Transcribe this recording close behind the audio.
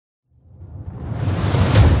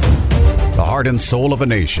heart and soul of a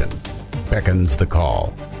nation, beckons the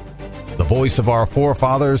call. The voice of our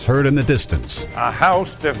forefathers heard in the distance. A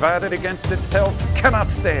house divided against itself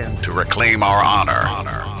cannot stand. To reclaim our honor,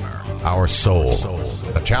 our soul.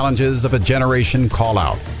 The challenges of a generation call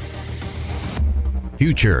out.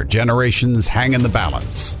 Future generations hang in the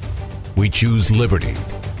balance. We choose liberty.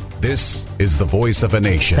 This is the voice of a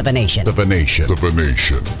nation. Of a nation. Of a nation. Of a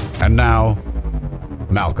nation. And now,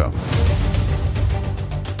 Malcolm.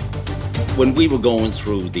 When we were going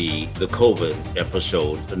through the COVID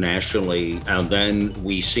episode nationally, and then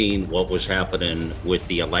we seen what was happening with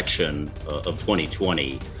the election of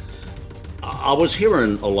 2020, I was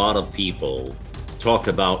hearing a lot of people talk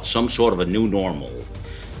about some sort of a new normal.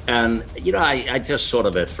 And, I just sort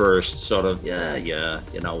of at first sort of,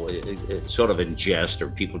 sort of in jest, or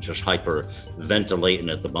people just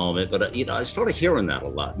hyperventilating at the moment. But, I started hearing that a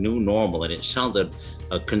lot, new normal, and it sounded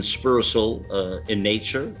conspiratorial in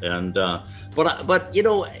nature. And but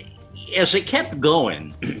as it kept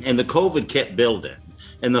going and the COVID kept building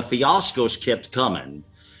and the fiascos kept coming,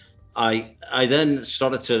 I then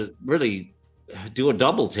started to really do a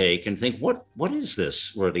double take and think, what is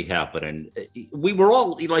this really happening? We were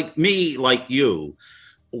all, like me, like you,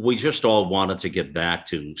 we just all wanted to get back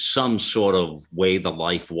to some sort of way the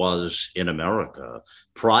life was in America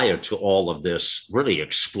prior to all of this really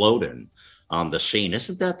exploding on the scene.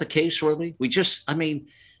 Isn't that the case, really?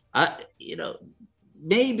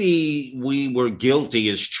 Maybe we were guilty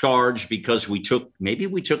as charged because we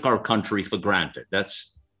took our country for granted.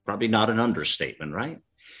 That's probably not an understatement, right?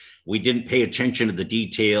 We didn't pay attention to the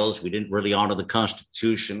details. We didn't really honor the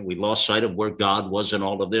Constitution. We lost sight of where God was in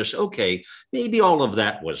all of this. Okay, maybe all of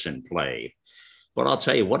that was in play. But I'll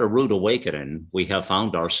tell you, what a rude awakening we have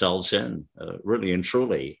found ourselves in, really and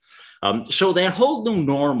truly. So that whole new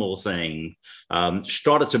normal thing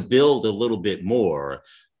started to build a little bit more.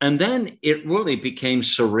 And then it really became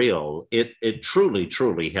surreal. It truly,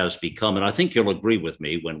 truly has become, and I think you'll agree with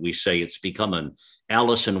me when we say it's become an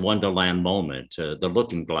Alice in Wonderland moment, the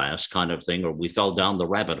looking glass kind of thing, or we fell down the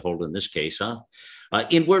rabbit hole in this case, huh?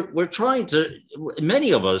 And we're trying to,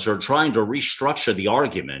 many of us are trying to restructure the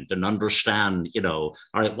argument and understand, all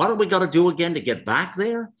right, what do we got to do again to get back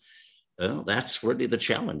there? Well, that's really the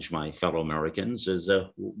challenge, my fellow Americans, is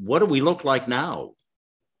what do we look like now?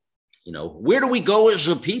 Where do we go as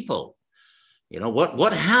a people?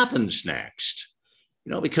 What happens next?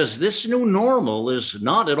 Because this new normal is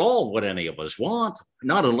not at all what any of us want,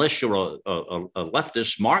 not unless you're a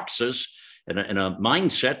leftist Marxist and a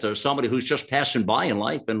mindset or somebody who's just passing by in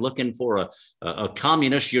life and looking for a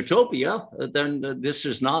communist utopia. Then this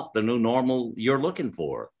is not the new normal you're looking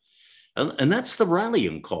for. And that's the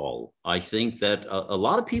rallying call. I think that a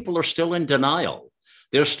lot of people are still in denial.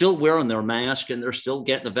 They're still wearing their mask and they're still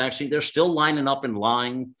getting the vaccine. They're still lining up in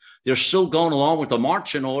line. They're still going along with the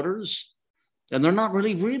marching orders, and they're not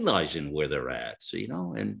really realizing where they're at.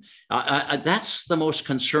 And that's the most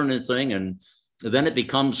concerning thing. And then it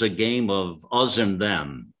becomes a game of us and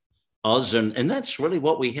them, and that's really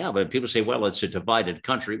what we have. And people say, well, it's a divided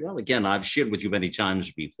country. Well, again, I've shared with you many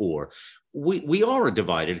times before. We are a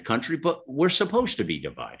divided country, but we're supposed to be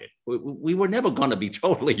divided. We were never going to be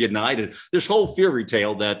totally united. This whole fairy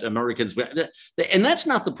tale that Americans, and that's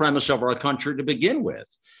not the premise of our country to begin with.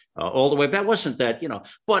 All the way back, wasn't that,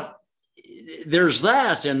 but there's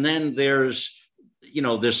that. And then there's,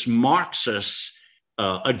 this Marxist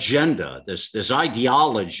agenda, this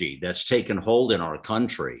ideology that's taken hold in our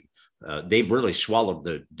country. They've really swallowed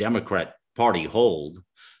the Democrat Party hold.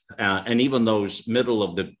 And even those middle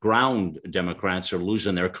of the ground Democrats are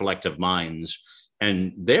losing their collective minds,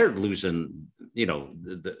 and they're losing,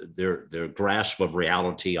 their grasp of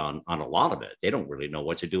reality on a lot of it. They don't really know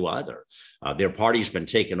what to do either. Their party's been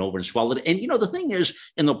taken over and swallowed. And, the thing is,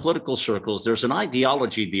 in the political circles, there's an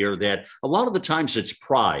ideology there that a lot of the times it's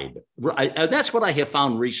pride. That's what I have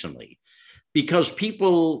found recently. Because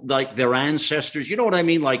people, like their ancestors, you know what I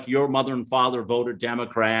mean? Like your mother and father voted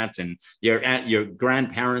Democrat, and your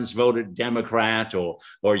grandparents voted Democrat,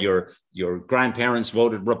 or your grandparents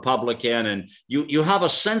voted Republican, and you have a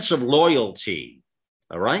sense of loyalty.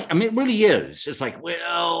 All right. I mean, it really is. It's like,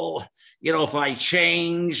 well, if I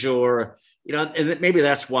change, or, and maybe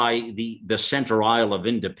that's why the center aisle of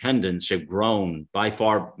independents have grown by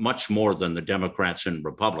far much more than the Democrats and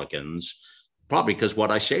Republicans, probably because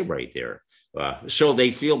what I say right there. So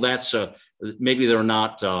they feel that's maybe they're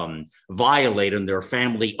not violating their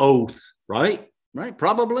family oath, right?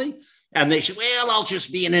 Probably. And they say, well, I'll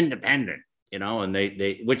just be an independent, and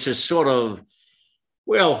they which is sort of,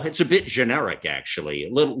 well, it's a bit generic, actually, a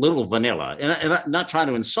little vanilla. And I'm not trying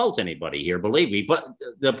to insult anybody here, believe me. But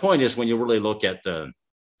the point is, when you really look at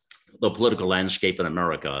the political landscape in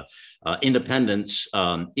America. Independents,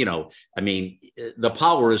 the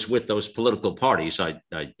power is with those political parties. I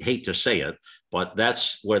hate to say it, but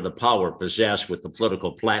that's where the power possessed with the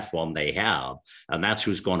political platform they have. And that's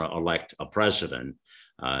who's going to elect a president.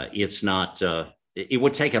 It's not... it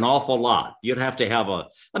would take an awful lot. You'd have to have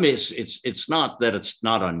it's not that it's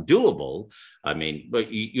not undoable.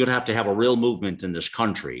 But you'd have to have a real movement in this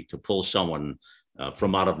country to pull someone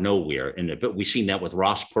from out of nowhere. But we've seen that with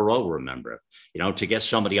Ross Perot, remember, to get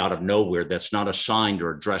somebody out of nowhere that's not assigned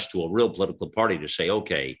or addressed to a real political party to say,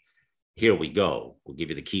 okay, here we go. We'll give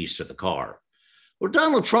you the keys to the car. Well,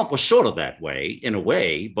 Donald Trump was sort of that way in a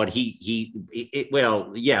way, but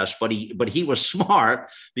yes, but he was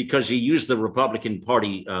smart because he used the Republican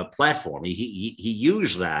Party platform. He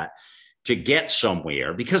used that to get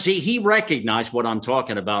somewhere because he recognized what I'm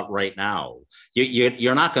talking about right now.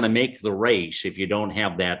 You're not going to make the race if you don't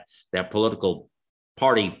have that political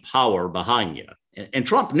party power behind you. And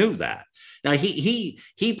Trump knew that. Now, he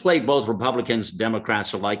played both Republicans,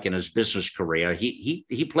 Democrats alike in his business career.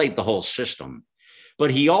 He played the whole system.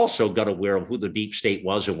 But he also got aware of who the deep state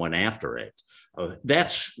was and went after it.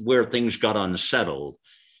 That's where things got unsettled.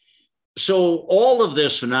 So all of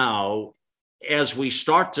this now, as we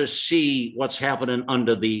start to see what's happening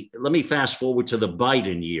let me fast forward to the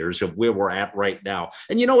Biden years of where we're at right now.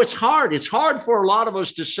 And, it's hard. It's hard for a lot of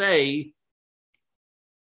us to say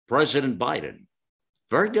President Biden.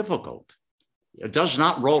 Very difficult. It does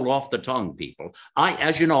not roll off the tongue, people.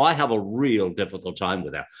 As you know, I have a real difficult time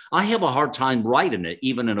with that. I have a hard time writing it,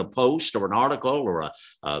 even in a post or an article or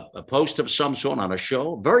a post of some sort on a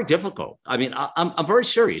show. Very difficult. I'm very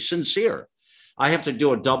serious, sincere. I have to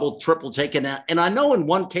do a double, triple take in that. And I know in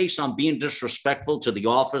one case I'm being disrespectful to the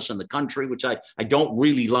office and the country, which I don't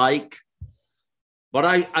really like. But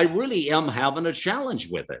I really am having a challenge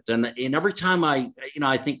with it. And every time I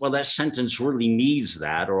think, well, that sentence really needs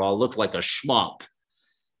that, or I'll look like a schmuck.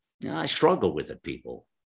 I struggle with it, people.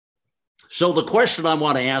 So the question I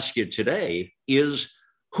want to ask you today is,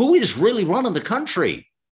 who is really running the country?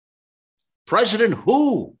 President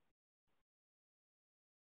who?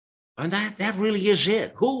 And that really is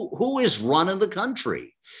it. Who is running the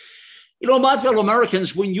country? My fellow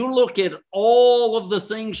Americans, when you look at all of the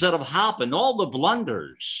things that have happened, all the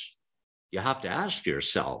blunders, you have to ask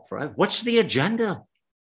yourself, right? What's the agenda?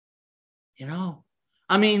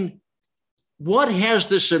 What has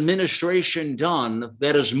this administration done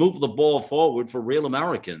that has moved the ball forward for real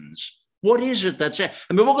Americans? What is it that's it?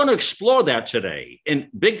 We're going to explore that today in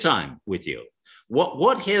big time with you.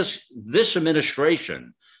 What has this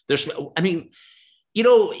administration,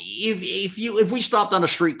 if we stopped on a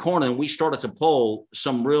street corner and we started to poll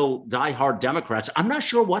some real diehard Democrats, I'm not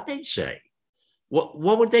sure what they'd say. What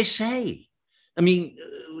would they say?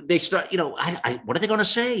 They start, what are they going to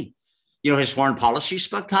say? His foreign policy is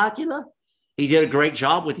spectacular. He did a great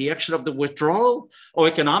job with the exit of the withdrawal. Oh,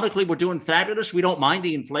 economically, we're doing fabulous. We don't mind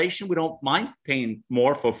the inflation. We don't mind paying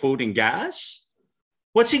more for food and gas.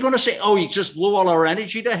 What's he going to say? Oh, he just blew all our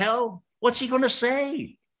energy to hell. What's he going to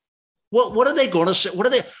say? What are they going to say?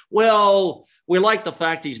 Well, we like the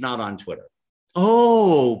fact he's not on Twitter.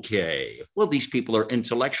 Okay. Well, these people are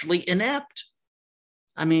intellectually inept.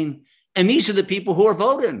 And these are the people who are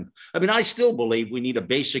voting. I still believe we need a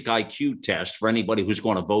basic IQ test for anybody who's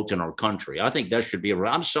going to vote in our country. I think that should be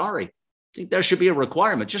I'm sorry. I think that should be a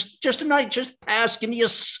requirement. Just pass. Give me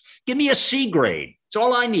a C grade. It's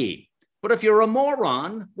all I need. But if you're a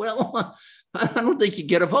moron, well, I don't think you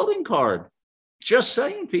get a voting card. Just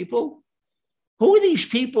saying, people. Who are these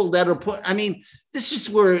people that are this is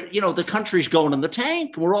where, the country's going in the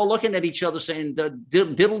tank. We're all looking at each other saying,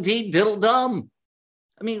 diddle-dee, diddle-dum.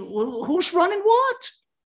 Who's running what?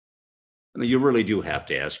 You really do have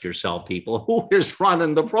to ask yourself, people, who is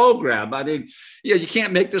running the program? You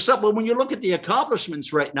can't make this up. But when you look at the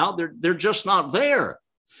accomplishments right now, they're just not there.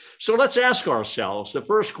 So let's ask ourselves the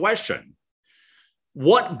first question.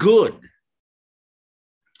 What good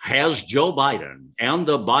has Joe Biden and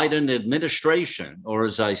the Biden administration, or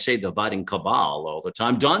as I say, the Biden cabal all the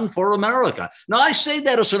time, done for America? Now, I say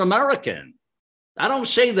that as an American. I don't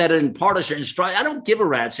say that in partisan strife. I don't give a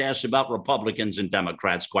rat's ass about Republicans and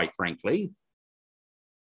Democrats, quite frankly.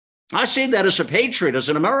 I say that as a patriot, as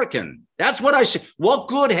an American. That's what I say. What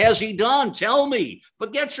good has he done? Tell me.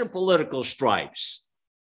 Forget your political stripes.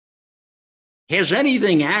 Has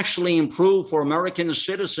anything actually improved for American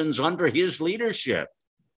citizens under his leadership?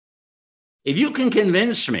 If you can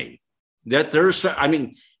convince me that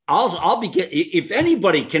I'll begin. If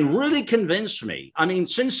anybody can really convince me,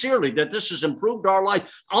 sincerely, that this has improved our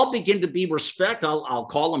life, I'll begin to be respect. I'll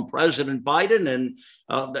call him President Biden, and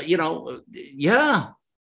yeah.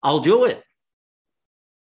 I'll do it.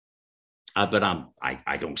 But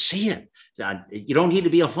I don't see it. You don't need to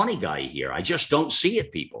be a funny guy here. I just don't see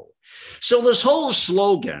it, people. So this whole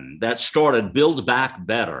slogan that started, Build Back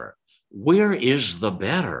Better, where is the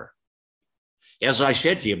better? As I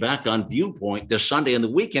said to you back on Viewpoint this Sunday and the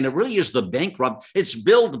weekend, it really is the bankrupt. It's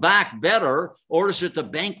Build Back Better, or is it the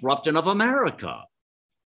bankrupting of America?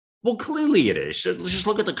 Well, clearly it is. Let's just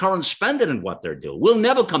look at the current spending and what they're doing. We'll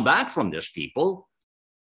never come back from this, people.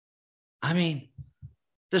 I mean,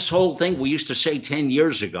 this whole thing we used to say 10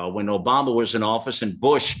 years ago when Obama was in office and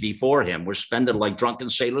Bush before him were spending like drunken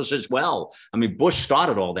sailors as well. I mean, Bush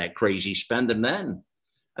started all that crazy spending then.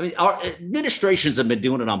 I mean, our administrations have been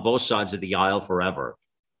doing it on both sides of the aisle forever.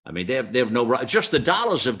 I mean, they have no right. Just the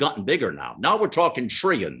dollars have gotten bigger now. Now we're talking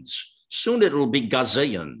trillions. Soon it'll be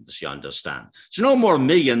gazillions, you understand? It's no more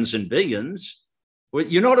millions and billions.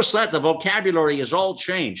 You notice that the vocabulary has all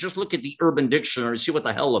changed. Just look at the Urban Dictionary, see what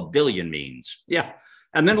the hell a billion means. Yeah.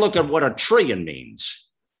 And then look at what a trillion means.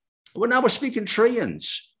 Well, now we're speaking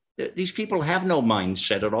trillions. These people have no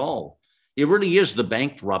mindset at all. It really is the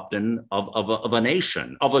bankrupting of a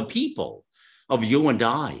nation, of a people, of you and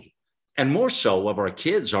I, and more so of our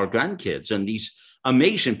kids, our grandkids, and these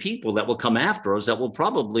amazing people that will come after us that will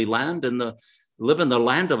probably live in the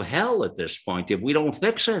land of hell at this point if we don't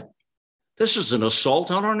fix it. This is an assault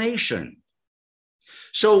on our nation.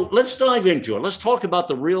 So let's dive into it. Let's talk about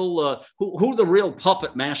the real who the real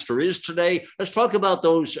puppet master is today. Let's talk about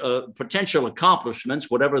those potential accomplishments,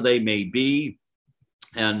 whatever they may be,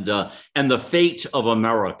 and the fate of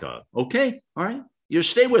America. Okay, all right. You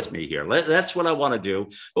stay with me here. That's what I want to do.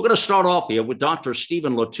 We're going to start off here with Dr.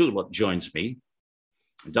 Stephen LaTulip joins me.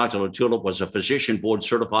 Dr. LaTulip was a physician board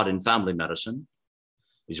certified in family medicine.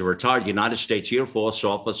 He's a retired United States Air Force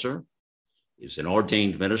officer. He's an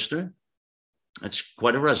ordained minister. That's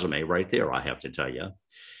quite a resume right there, I have to tell you.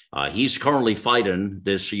 He's currently fighting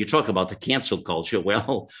this. You talk about the cancel culture.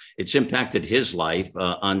 Well, it's impacted his life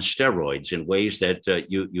on steroids in ways that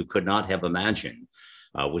you could not have imagined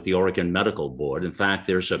with the Oregon Medical Board. In fact,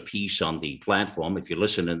 there's a piece on the platform. If you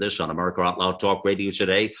listen to this on America Out Loud Talk Radio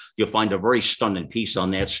today, you'll find a very stunning piece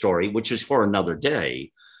on that story, which is for another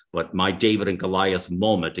day. But my David and Goliath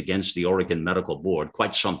moment against the Oregon Medical Board,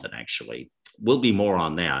 quite something, actually. Will be more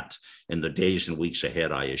on that in the days and weeks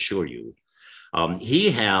ahead, I assure you.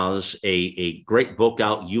 He has a great book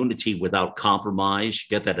out, Unity Without Compromise.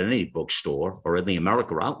 You get that in any bookstore or in the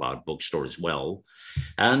America Out Loud bookstore as well.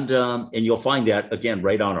 And you'll find that, again,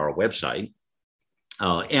 right on our website.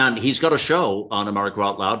 And he's got a show on America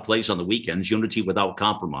Out Loud, plays on the weekends, Unity Without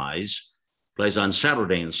Compromise, plays on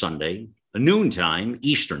Saturday and Sunday, noontime,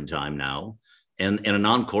 Eastern time now, and an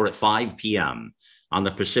encore at 5 p.m. On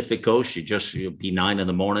the Pacific Coast, you'll be 9 in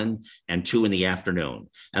the morning and 2 in the afternoon.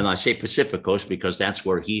 And I say Pacific Coast because that's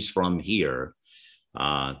where he's from here.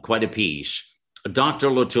 Quite a piece. Dr.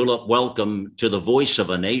 LaTulip, welcome to the Voice of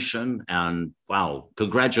a Nation. And wow,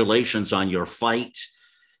 congratulations on your fight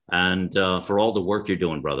and for all the work you're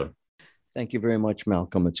doing, brother. Thank you very much,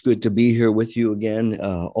 Malcolm. It's good to be here with you again.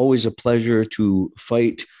 Always a pleasure to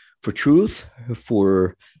fight for truth,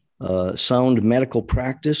 for sound medical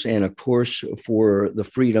practice, and of course, for the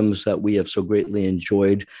freedoms that we have so greatly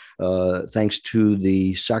enjoyed, thanks to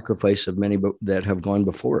the sacrifice of many that have gone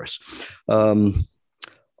before us.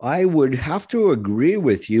 I would have to agree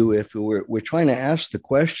with you if we're trying to ask the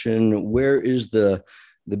question, where is the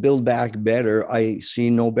Build Back Better? I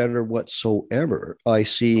see no better whatsoever. I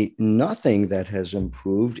see nothing that has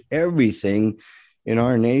improved. Everything in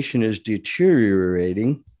our nation is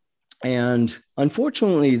deteriorating. And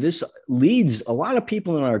unfortunately, this leads a lot of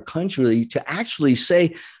people in our country to actually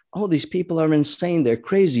say, oh, these people are insane. They're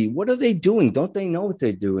crazy. What are they doing? Don't they know what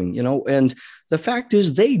they're doing? And the fact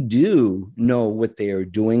is they do know what they are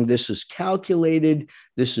doing. This is calculated.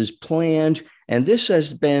 This is planned. And this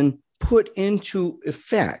has been put into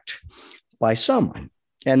effect by someone.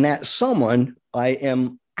 And that someone, I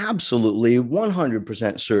am absolutely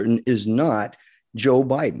 100% certain, is not Joe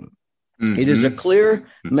Biden. Mm-hmm. It is a clear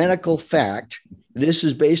medical fact. This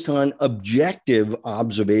is based on objective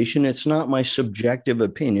observation. It's not my subjective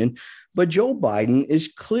opinion, but Joe Biden is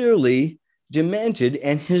clearly demented,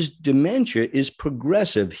 and his dementia is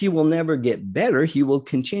progressive. He will never get better. He will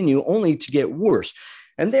continue only to get worse.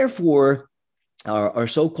 And therefore, our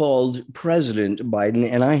so-called President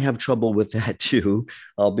Biden, and I have trouble with that too,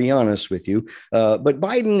 I'll be honest with you, but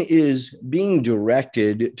Biden is being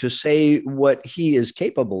directed to say what he is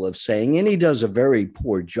capable of saying, and he does a very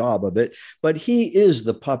poor job of it, but he is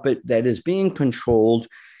the puppet that is being controlled,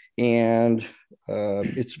 and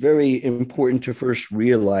it's very important to first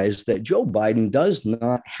realize that Joe Biden does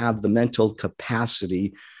not have the mental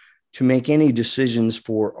capacity to make any decisions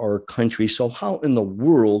for our country. So how in the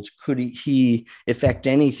world could he affect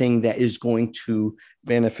anything that is going to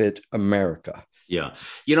benefit America? Yeah.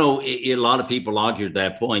 A lot of people argued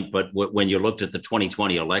that point, but when you looked at the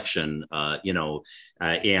 2020 election, and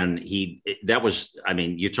that was,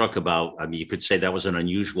 you talk about, you could say that was an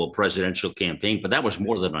unusual presidential campaign, but that was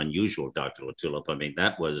more than unusual, Dr.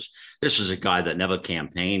 LaTulip. This is a guy that never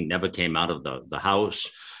campaigned, never came out of the House,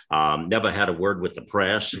 never had a word with the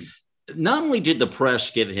press. Not only did the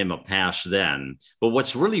press give him a pass then, but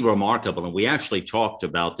what's really remarkable, and we actually talked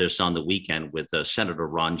about this on the weekend with Senator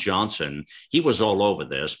Ron Johnson, he was all over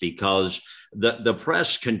this because the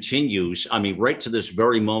press continues, right to this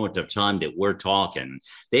very moment of time that we're talking,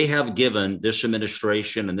 they have given this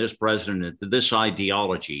administration and this president, this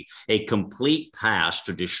ideology, a complete pass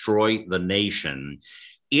to destroy the nation.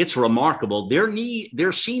 It's remarkable.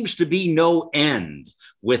 There seems to be no end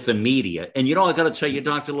with the media. And, I got to tell you,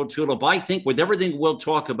 Dr. LaTulip, I think with everything we'll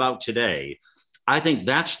talk about today, I think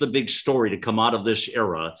that's the big story to come out of this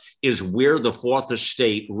era is where the fourth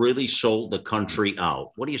estate really sold the country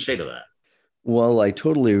out. What do you say to that? Well, I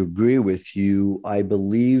totally agree with you. I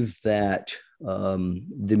believe that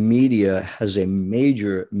the media has a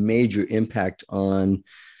major, major impact on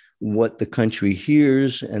what the country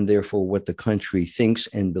hears and therefore what the country thinks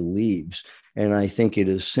and believes. And I think it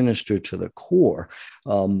is sinister to the core.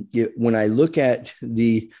 When I look at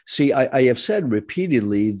I have said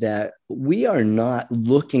repeatedly that we are not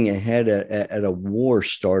looking ahead at a war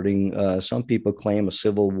starting. Some people claim a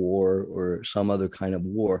civil war or some other kind of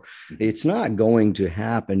war. It's not going to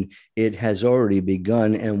happen. It has already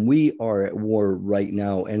begun, and we are at war right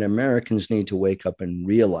now. And Americans need to wake up and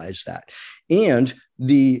realize that. And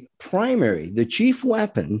the chief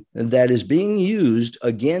weapon that is being used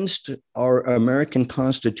against our American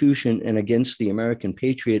Constitution and against the American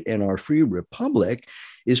patriot and our free republic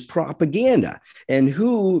is propaganda. And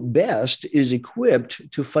who best is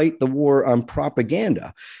equipped to fight the war on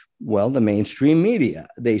propaganda? Well, the mainstream media.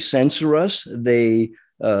 They censor us. They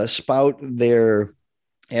spout their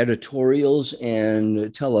editorials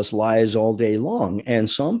and tell us lies all day long. And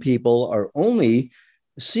some people are only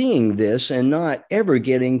seeing this and not ever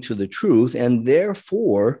getting to the truth. And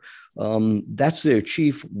therefore, that's their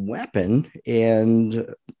chief weapon.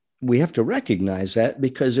 And we have to recognize that,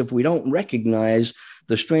 because if we don't recognize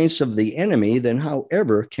the strengths of the enemy, then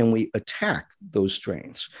however can we attack those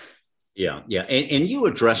strengths? Yeah. And you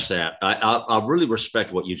address that. I really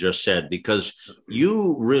respect what you just said, because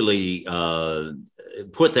you really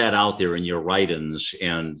put that out there in your writings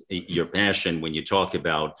and your passion when you talk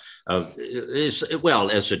about, as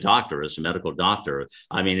a doctor, as a medical doctor.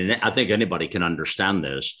 And I think anybody can understand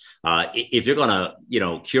this. If you're going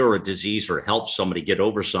to, cure a disease or help somebody get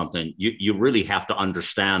over something, you really have to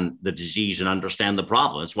understand the disease and understand the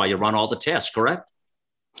problem. That's why you run all the tests, correct?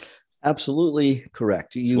 Absolutely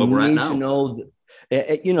correct. You need to know,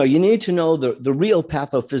 you need to know the real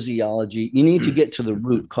pathophysiology. You need to get to the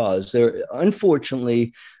root cause.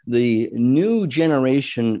 Unfortunately, the new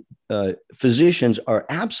generation physicians are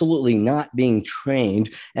absolutely not being trained,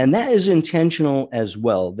 and that is intentional as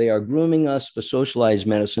well. They are grooming us for socialized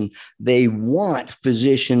medicine. They want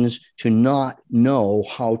physicians to not know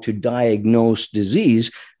how to diagnose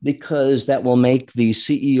disease, because that will make the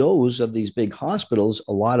CEOs of these big hospitals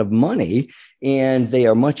a lot of money, and they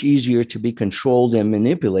are much easier to be controlled and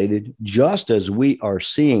manipulated, just as we are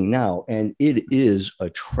seeing now. And it is a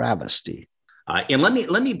travesty. And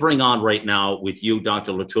let me bring on right now with you,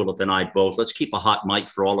 Dr. LaTulip, and I both. Let's keep a hot mic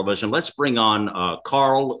for all of us, and let's bring on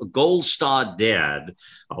Carl Goldstad Dad,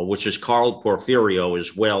 which is Carl Porfirio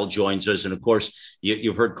as well, joins us. And of course,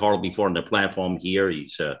 you've heard Carl before on the platform here.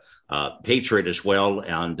 He's a patriot as well,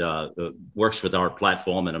 and works with our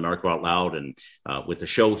platform in America Out Loud and with the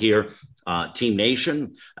show here, Team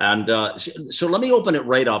Nation. And so let me open it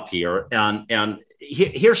right up here. And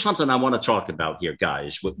here's something I want to talk about here,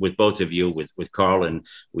 guys, with both of you, with Carl and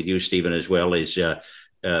with you, Stephen, as well, is,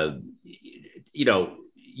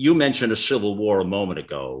 you mentioned a civil war a moment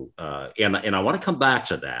ago, and I want to come back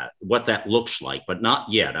to that, what that looks like, but not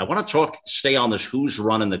yet. I want to stay on this, who's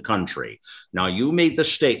running the country. Now, you made the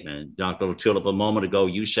statement, Dr. LaTulip, a moment ago.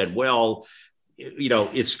 You said, well,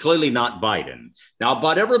 it's clearly not Biden. Now,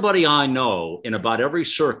 about everybody I know in about every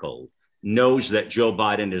circle, knows that Joe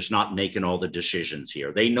Biden is not making all the decisions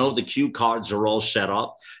here. They know the cue cards are all set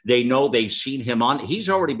up. They know they've seen him on. He's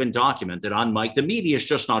already been documented on mic. The media is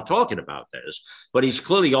just not talking about this, but he's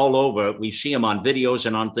clearly all over. We see him on videos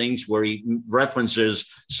and on things where he references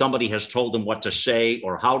somebody has told him what to say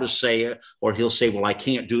or how to say it, or he'll say, well, I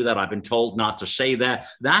can't do that. I've been told not to say that.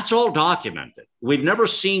 That's all documented. We've never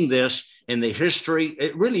seen this in the history.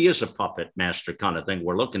 It really is a puppet master kind of thing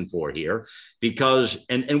we're looking for here, because,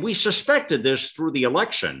 and we suspected this through the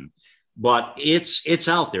election, but it's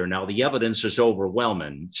out there now. The evidence is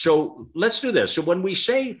overwhelming. So let's do this. So when we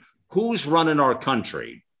say who's running our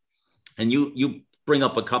country, and you bring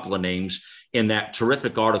up a couple of names in that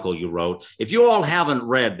terrific article you wrote. If you all haven't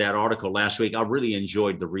read that article last week, I really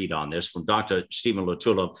enjoyed the read on this from Dr. Stephen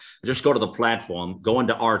LaTulip. Just go to the platform, go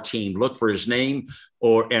into our team, look for his name,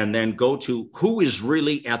 and then go to who is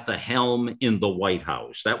really at the helm in the White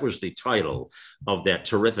House. That was the title of that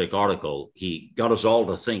terrific article. He got us all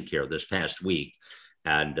to think here this past week.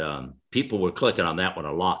 And people were clicking on that one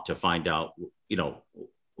a lot to find out,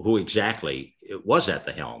 who exactly was at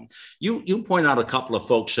the helm. You point out a couple of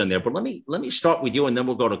folks in there, but let me start with you, and then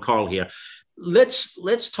we'll go to Carl here.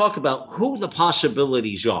 Let's talk about who the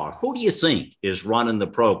possibilities are. Who do you think is running the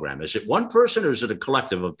program? Is it one person or is it a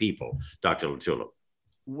collective of people, Dr. LaTulip?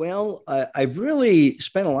 Well, I've really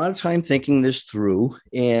spent a lot of time thinking this through,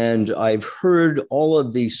 and I've heard all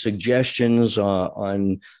of the suggestions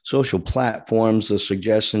on social platforms. The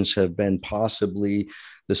suggestions have been possibly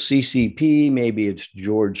the CCP, maybe it's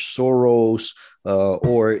George Soros,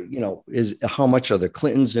 or, is how much are the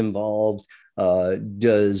Clintons involved?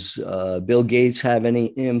 Does Bill Gates have any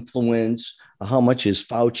influence? How much is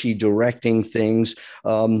Fauci directing things?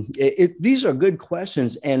 These are good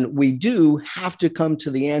questions, and we do have to come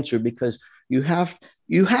to the answer, because you have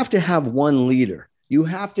to have one leader. You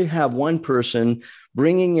have to have one person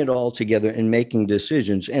bringing it all together and making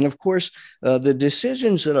decisions. And of course, the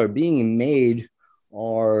decisions that are being made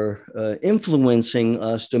are influencing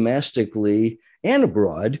us domestically and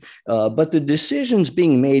abroad, but the decisions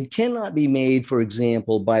being made cannot be made, for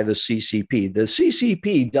example, by the CCP. The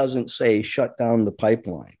CCP doesn't say shut down the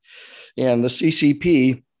pipeline, and the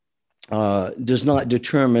CCP does not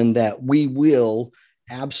determine that we will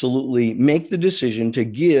absolutely make the decision to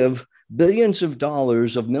give billions of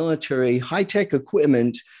dollars of military high-tech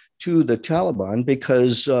equipment to the Taliban,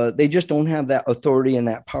 because they just don't have that authority and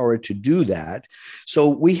that power to do that. So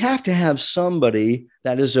we have to have somebody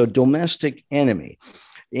that is a domestic enemy.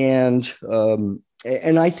 And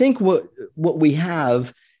I think what we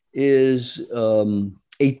have is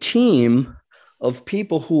a team of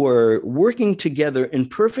people who are working together in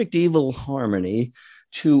perfect evil harmony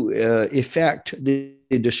to effect the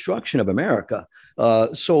destruction of America.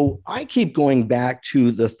 So I keep going back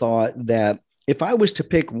to the thought that if I was to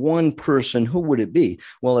pick one person, who would it be?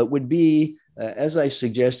 Well, it would be, as I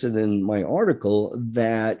suggested in my article,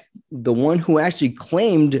 that the one who actually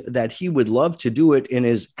claimed that he would love to do it and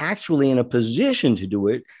is actually in a position to do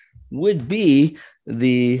it would be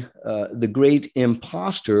the great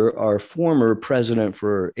imposter, our former president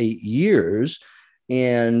for 8 years.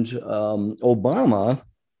 And Obama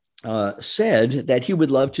said that he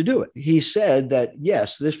would love to do it. He said that,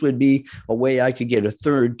 yes, this would be a way I could get a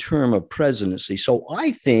third term of presidency. So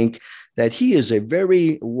I think that he is a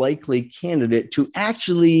very likely candidate to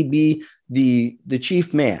actually be the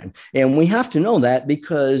chief man. And we have to know that,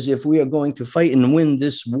 because if we are going to fight and win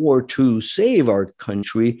this war to save our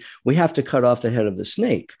country, we have to cut off the head of the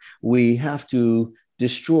snake. We have to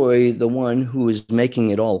destroy the one who is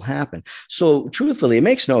making it all happen. So truthfully, it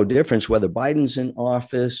makes no difference whether Biden's in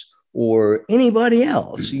office or anybody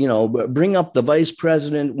else. Bring up the vice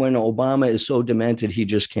president when Obama is so demented he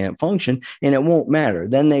just can't function, and it won't matter.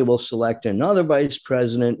 Then they will select another vice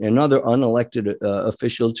president, another unelected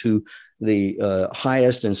official to the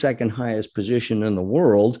highest and second highest position in the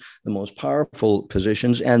world, the most powerful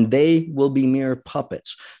positions, and they will be mere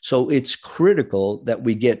puppets. So it's critical that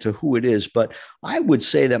we get to who it is. But I would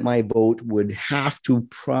say that my vote would have to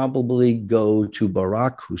probably go to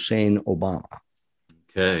Barack Hussein Obama.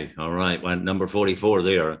 Okay. All right. Well, number 44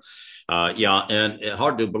 there. Yeah. And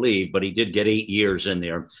hard to believe, but he did get 8 years in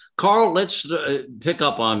there. Carl, let's pick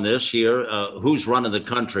up on this here. Who's running the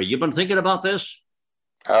country? You've been thinking about this?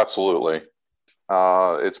 Absolutely.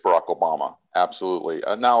 It's Barack Obama. Absolutely.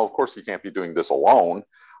 Now, of course, he can't be doing this alone.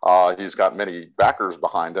 He's got many backers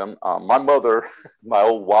behind him. My mother, my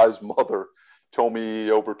old wise mother, told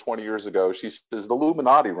me over 20 years ago, she says, the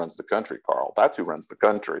Illuminati runs the country, Carl. That's who runs the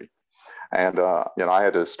country. And, I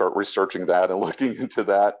had to start researching that and looking into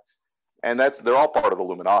that. And they're all part of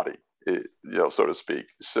Illuminati, so to speak.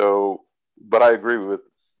 So, but I agree with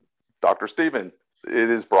Dr. Stephen, it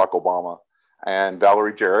is Barack Obama. And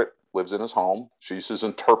Valerie Jarrett lives in his home. She's his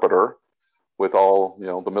interpreter with all,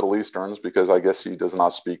 the Middle Easterns, because I guess he does not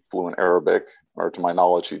speak fluent Arabic, or to my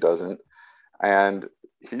knowledge, he doesn't. And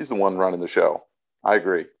he's the one running the show. I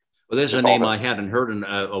agree. Well, there's a name I hadn't heard in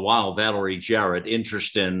a while, Valerie Jarrett.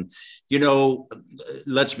 Interesting.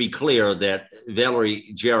 Let's be clear that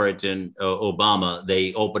Valerie Jarrett and Obama,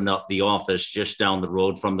 they opened up the office just down the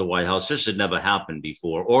road from the White House. This had never happened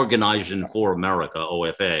before. Organizing for America,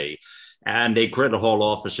 OFA. And they created a whole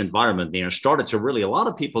office environment there and started to a lot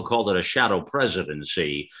of people called it a shadow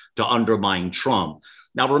presidency to undermine Trump.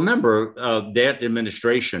 Now, remember, that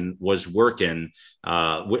administration was working,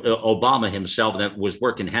 Obama himself, that was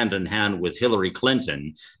working hand in hand with Hillary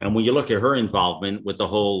Clinton. And when you look at her involvement with the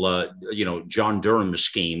whole, John Durham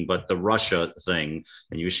scheme, but the Russia thing,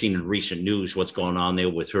 and you've seen in recent news what's going on there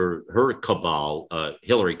with her cabal,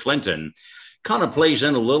 Hillary Clinton, kind of plays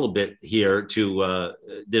in a little bit here to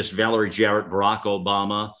this Valerie Jarrett, Barack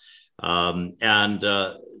Obama, and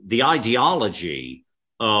the ideology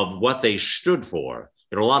of what they stood for.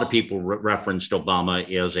 A lot of people referenced Obama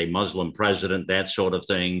as a Muslim president, that sort of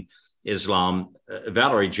thing, Islam.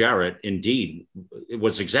 Valerie Jarrett, indeed, it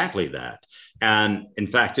was exactly that. And in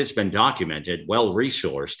fact, it's been documented,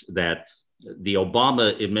 well-resourced, that the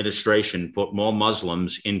Obama administration put more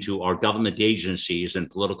Muslims into our government agencies and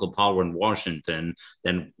political power in Washington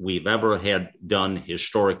than we've ever had done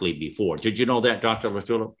historically before. Did you know that, Dr.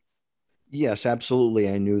 LaTulip? Yes, absolutely.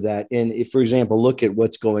 I knew that. And if, for example, look at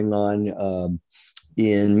what's going on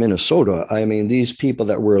in Minnesota. I mean, these people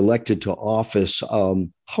that were elected to office,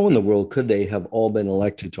 how in the world could they have all been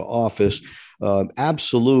elected to office?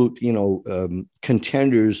 Absolute,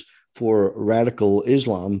 contenders for radical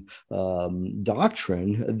Islam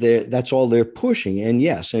doctrine. That's all they're pushing. And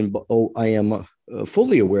yes, I am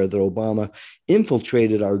fully aware that Obama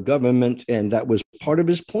infiltrated our government, and that was part of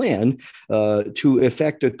his plan to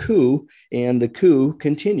effect a coup. And the coup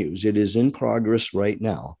continues. It is in progress right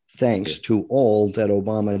now, thanks to all that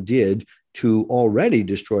Obama did to already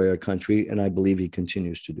destroy our country. And I believe he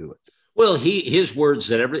continues to do it. Well, his words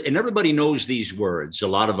that everybody knows these words. A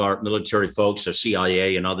lot of our military folks, the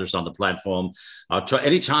CIA and others on the platform,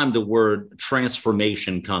 anytime the word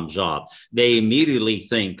transformation comes up, they immediately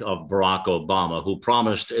think of Barack Obama, who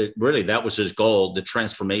promised, really, that was his goal, the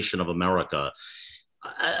transformation of America.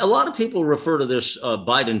 A lot of people refer to this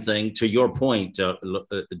Biden thing, to your point,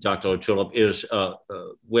 Dr. O'Tulip, is,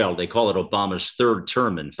 they call it Obama's third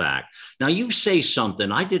term, in fact. Now, you say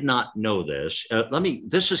something, I did not know this.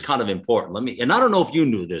 This is kind of important. And I don't know if you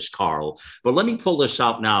knew this, Carl, but let me pull this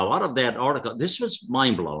out now. Out of that article, this was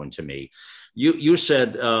mind-blowing to me. You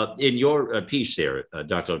said in your piece there,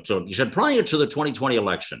 Dr. O'Tulip, you said prior to the 2020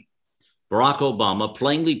 election, Barack Obama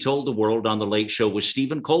plainly told the world on the Late Show with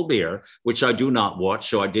Stephen Colbert, which I do not watch,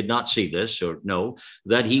 so I did not see this or know,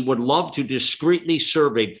 that he would love to discreetly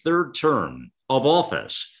serve a third term of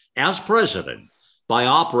office as president by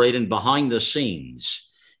operating behind the scenes.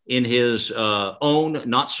 In his own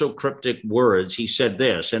not so cryptic words, he said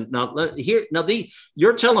this. And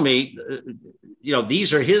you're telling me,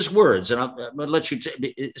 these are his words, and I'm going to let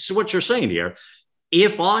you. So what you're saying here,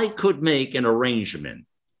 if I could make an arrangement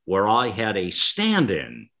where I had a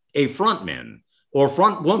stand-in, a frontman or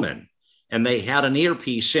front woman, and they had an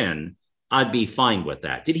earpiece in, I'd be fine with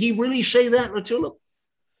that. Did he really say that, LaTulip?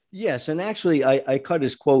 Yes. And actually, I cut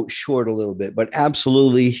his quote short a little bit, but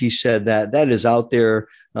absolutely, he said that. That is out there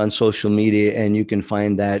on social media, and you can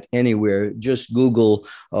find that anywhere. Just Google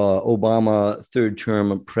Obama third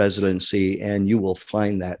term presidency, and you will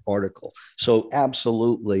find that article. So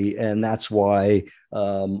absolutely. And that's why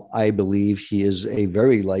I believe he is a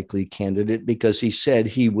very likely candidate, because he said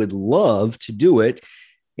he would love to do it.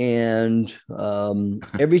 And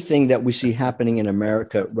everything that we see happening in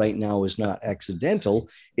America right now is not accidental.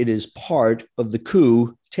 It is part of the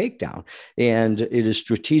coup takedown, and it is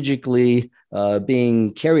strategically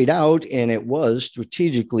being carried out, and it was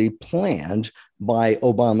strategically planned by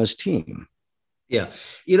Obama's team. Yeah.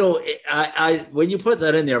 I when you put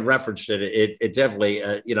that in there, referenced it definitely,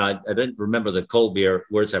 I didn't remember the Colbert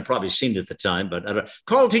words. I'd probably seen it at the time, but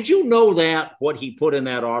Carl, did you know that what he put in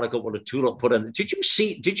that article, what LaTulip put in,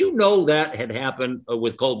 did you know that had happened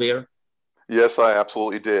with Colbert? Yes, I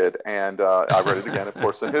absolutely did. And I read it again, of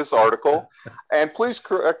course, in his article. And please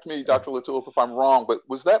correct me, Dr. LaTulip, if I'm wrong, but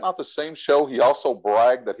was that not the same show he also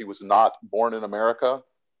bragged that he was not born in America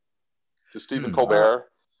to Stephen Colbert?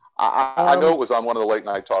 I know it was on one of the late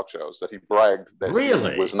night talk shows that he bragged that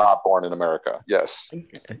Really? he was not born in America. Yes.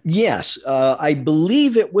 Yes, I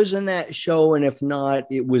believe it was in that show, and if not,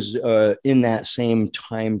 it was in that same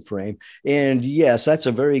time frame. And yes, that's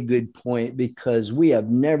a very good point, because we have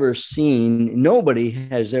never seen, nobody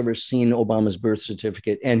has ever seen Obama's birth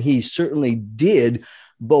certificate, and he certainly did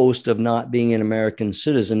boast of not being an American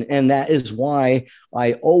citizen. And that is why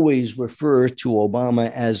I always refer to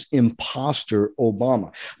Obama as imposter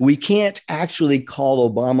Obama. We can't actually call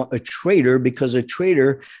Obama a traitor, because a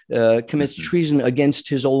traitor commits treason against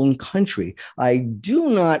his own country. I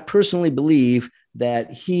do not personally believe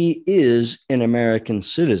that he is an American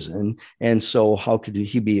citizen. And so how could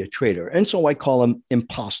he be a traitor? And so I call him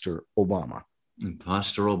imposter Obama.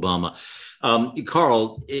 Imposter Obama.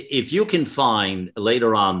 Carl, if you can find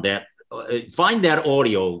later on that, find that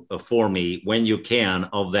audio for me when you can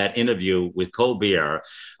of that interview with Colbert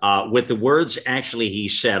with the words actually he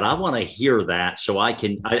said. I want to hear that so I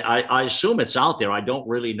can, I assume it's out there. I don't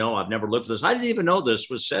really know. I've never looked at this. I didn't even know this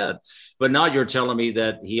was said. But now you're telling me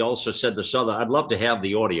that he also said this other. I'd love to have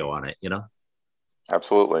the audio on it, you know?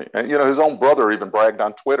 Absolutely. And, his own brother even bragged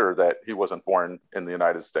on Twitter that he wasn't born in the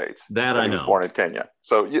United States. That I know. He was born in Kenya.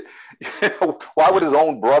 So, why would his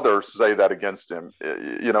own brother say that against him?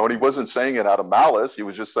 And he wasn't saying it out of malice. He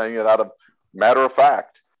was just saying it out of matter of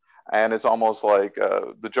fact. And it's almost like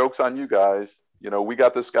the joke's on you guys. We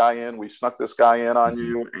got this guy in, we snuck this guy in on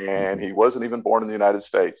you, and he wasn't even born in the United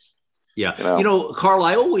States. Yeah. Carl,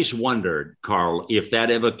 I always wondered, if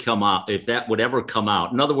that ever come out, if that would ever come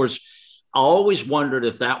out. In other words, I always wondered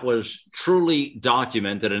if that was truly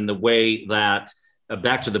documented in the way that,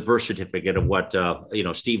 back to the birth certificate of what,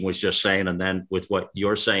 Steve was just saying, and then with what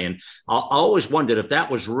you're saying, I always wondered if that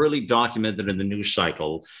was really documented in the news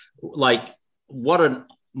cycle, like what a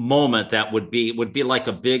moment that would be. It would be like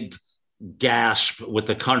a big gasp with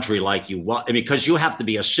the country like you want. I mean, because you have to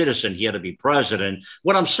be a citizen here to be president.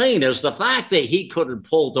 What I'm saying is the fact that he could have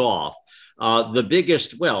pulled off the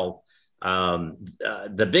biggest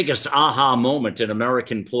aha moment in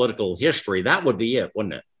American political history, that would be it,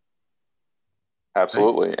 wouldn't it?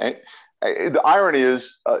 Absolutely. Right? And the irony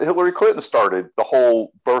is Hillary Clinton started the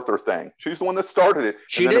whole birther thing. She's the one that started it.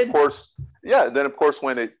 She did? Of course,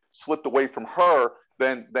 when it slipped away from her,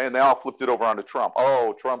 then they all flipped it over onto Trump.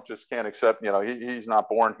 Oh, Trump just can't accept, he's not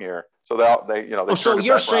born here. So so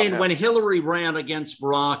you're saying when Hillary ran against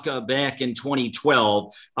Barack back in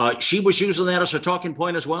 2012, she was using that as a talking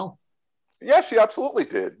point as well? Yeah, she absolutely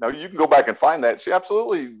did. Now, you can go back and find that. She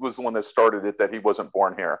absolutely was the one that started it, that he wasn't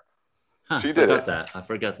born here. She did it. I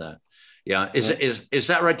forgot that. Yeah. Is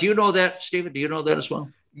that right? Do you know that, Stephen? Do you know that as well?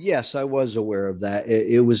 Yes, I was aware of that.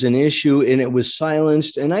 It was an issue, and it was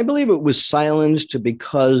silenced. And I believe it was silenced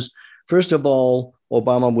because, first of all,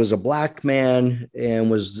 Obama was a black man and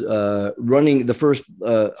was running the first,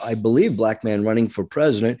 I believe, black man running for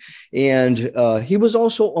president. And he was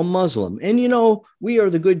also a Muslim. And, we are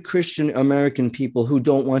the good Christian American people who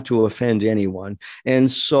don't want to offend anyone. And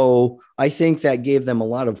so I think that gave them a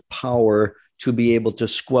lot of power to be able to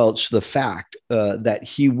squelch the fact that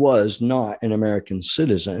he was not an American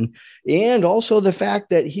citizen. And also the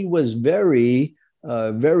fact that he was very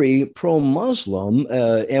pro-Muslim.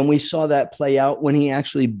 And we saw that play out when he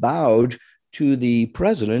actually bowed to the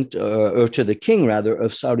president, or to the king, rather,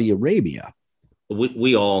 of Saudi Arabia.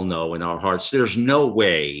 We all know in our hearts, there's no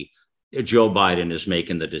way Joe Biden is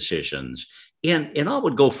making the decisions. And I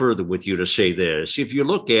would go further with you to say this. If you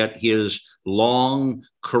look at his long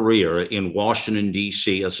career in Washington,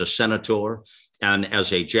 D.C. as a senator and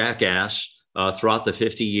as a jackass throughout the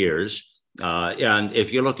 50 years, and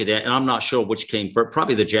if you look at that, and I'm not sure which came first,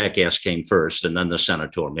 probably the jackass came first and then the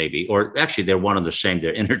senator maybe, or actually they're one and the same.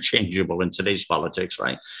 They're interchangeable in today's politics,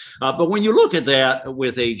 right? But when you look at that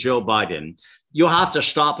with a Joe Biden, you have to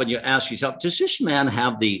stop and you ask yourself, does this man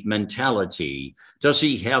have the mentality? Does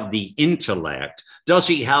he have the intellect? Does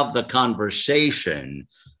he have the conversation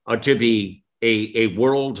to be a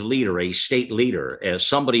world leader, a state leader, as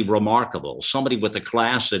somebody remarkable, somebody with the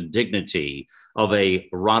class and dignity of a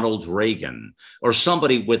Ronald Reagan, or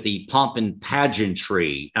somebody with the pomp and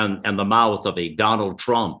pageantry and the mouth of a Donald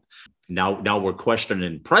Trump? Now we're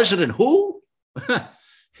questioning President who?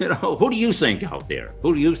 Who do you think out there?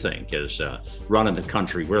 Who do you think is running the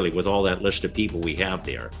country, really, with all that list of people we have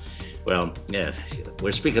there? Well,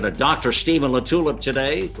 we're speaking to Dr. Stephen LaTulip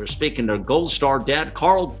today. We're speaking to Gold Star Dad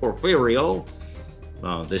Carl Porfirio.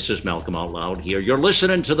 This is Malcolm Out Loud here. You're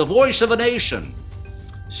listening to the voice of a nation.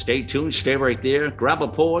 Stay tuned. Stay right there. Grab a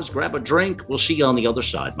pause. Grab a drink. We'll see you on the other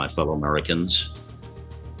side, my fellow Americans.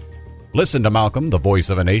 Listen to Malcolm, the Voice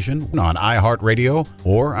of a Nation, on iHeartRadio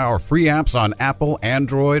or our free apps on Apple,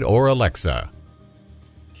 Android, or Alexa.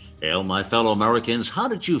 Well, my fellow Americans, how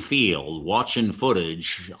did you feel watching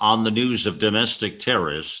footage on the news of domestic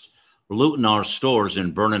terrorists looting our stores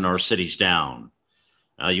and burning our cities down?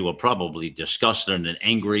 You were probably disgusted and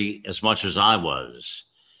angry as much as I was.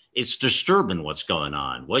 It's disturbing what's going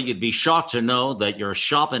on. Well, you'd be shocked to know that your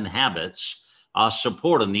shopping habits are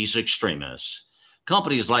supporting these extremists.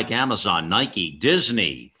 Companies like Amazon, Nike,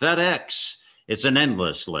 Disney, FedEx, it's an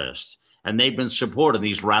endless list. And they've been supporting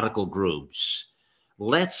these radical groups.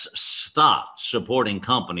 Let's stop supporting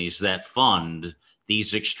companies that fund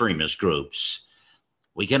these extremist groups.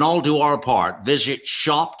 We can all do our part. Visit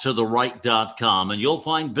shoptotheright.com and you'll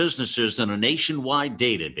find businesses in a nationwide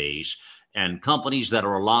database and companies that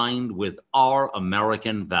are aligned with our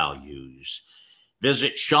American values.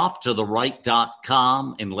 Visit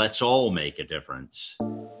shoptotheright.com and let's all make a difference.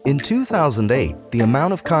 In 2008, the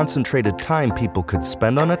amount of concentrated time people could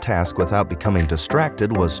spend on a task without becoming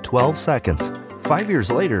distracted was 12 seconds. 5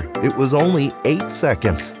 years later, it was only 8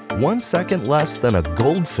 seconds, 1 second less than a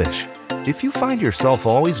goldfish. If you find yourself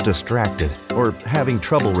always distracted or having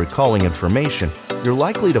trouble recalling information, you're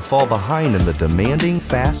likely to fall behind in the demanding,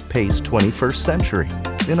 fast-paced 21st century.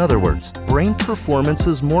 In other words, brain performance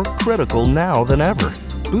is more critical now than ever.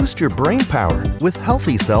 Boost your brain power with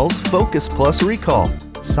Healthy Cells Focus Plus Recall.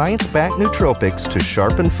 Science-backed nootropics to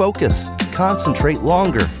sharpen focus, concentrate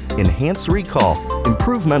longer, enhance recall,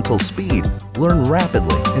 improve mental speed, learn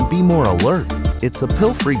rapidly, and be more alert. It's a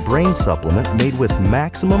pill-free brain supplement made with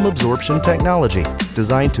maximum absorption technology,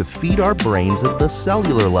 designed to feed our brains at the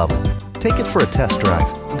cellular level. Take it for a test drive.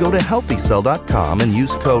 Go to healthycell.com and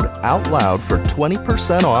use code OUTLOUD for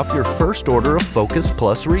 20% off your first order of Focus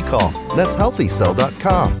Plus Recall. That's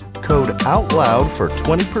healthycell.com. Code OUTLOUD for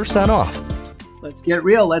 20% off. Let's get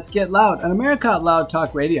real, let's get loud. On America Out Loud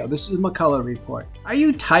Talk Radio, this is McCullough Report. Are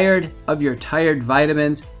you tired of your tired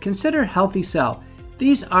vitamins? Consider Healthy Cell.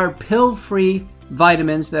 These are pill-free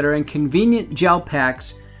vitamins that are in convenient gel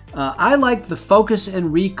packs. I like the Focus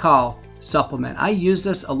and Recall supplement. I use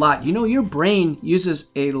this a lot. You know, your brain uses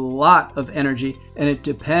a lot of energy and it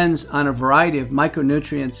depends on a variety of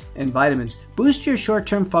micronutrients and vitamins. Boost your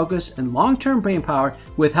short-term focus and long-term brain power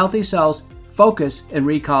with Healthy Cells Focus and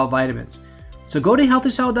Recall vitamins. So go to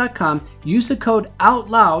healthycell.com, use the code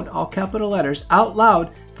OUTLOUD, all capital letters,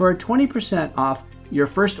 OUTLOUD, for a 20% off your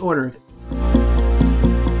first order.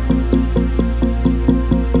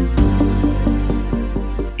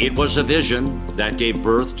 It was a vision that gave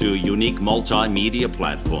birth to a unique multimedia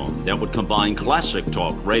platform that would combine classic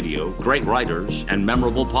talk radio, great writers, and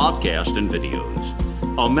memorable podcasts and videos.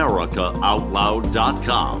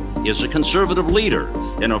 AmericaOutloud.com is a conservative leader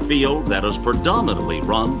in a field that is predominantly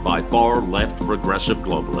run by far-left progressive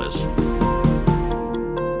globalists.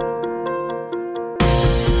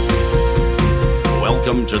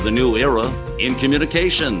 Welcome to the new era in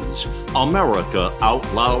communications, America Out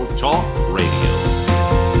Loud Talk Radio.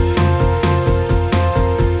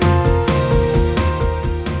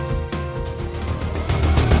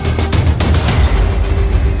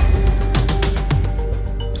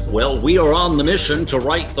 Well, we are on the mission to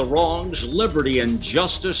right the wrongs, liberty, and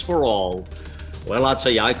justice for all. Well, I'll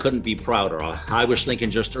tell you, I couldn't be prouder. I was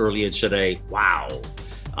thinking just earlier today, wow.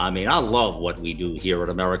 I mean, I love what we do here at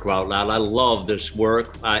America Out Loud. I love this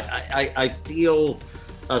work. I feel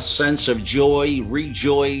a sense of joy,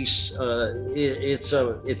 rejoice. It's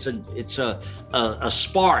a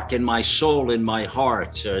spark in my soul, in my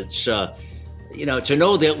heart. It's to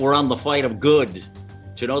know that we're on the fight of good,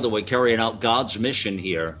 to know that we're carrying out God's mission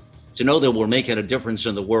here, to know that we're making a difference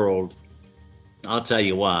in the world. I'll tell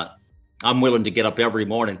you what, I'm willing to get up every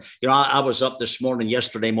morning. I was up this morning,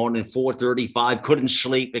 yesterday morning, 4:35, couldn't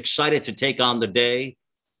sleep, excited to take on the day.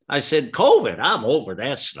 I said, COVID, I'm over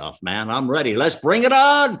that stuff, man. I'm ready. Let's bring it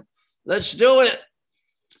on. Let's do it.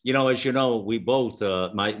 As you know, we both,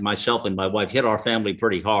 myself and my wife, hit our family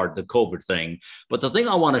pretty hard, the COVID thing. But the thing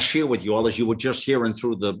I want to share with you all, as you were just hearing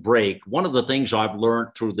through the break, one of the things I've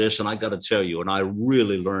learned through this, and I got to tell you, and I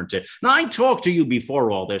really learned it. Now, I talked to you before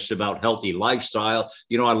all this about healthy lifestyle.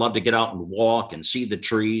 I love to get out and walk and see the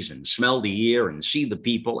trees and smell the air and see the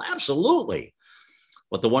people. Absolutely.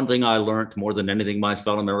 But the one thing I learned more than anything, my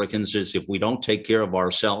fellow Americans, is if we don't take care of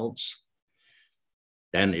ourselves,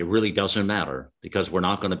 then it really doesn't matter, because we're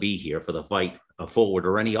not going to be here for the fight forward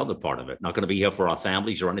or any other part of it. Not going to be here for our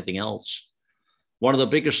families or anything else. One of the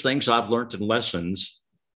biggest things I've learned in lessons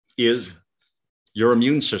is your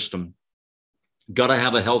immune system. Got to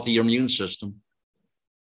have a healthy immune system.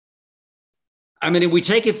 I mean, we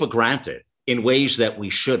take it for granted in ways that we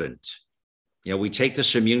shouldn't. You know, we take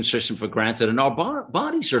this immune system for granted, and our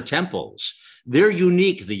bodies are temples. They're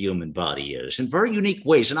unique, the human body is, in very unique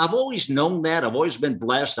ways. And I've always known that. I've always been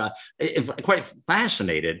blessed. I'm quite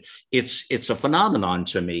fascinated. It's a phenomenon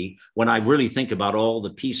to me when I really think about all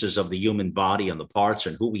the pieces of the human body and the parts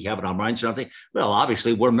and who we have in our minds and everything. Well,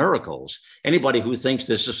 obviously, we're miracles. Anybody who thinks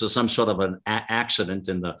this is some sort of an accident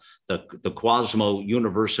in the cosmo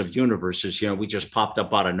universe of universes, you know, we just popped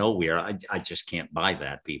up out of nowhere. I just can't buy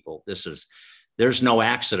that, people. There's no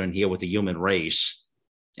accident here with the human race.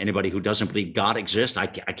 Anybody who doesn't believe God exists, I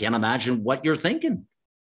can't imagine what you're thinking.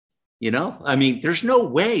 You know, I mean, there's no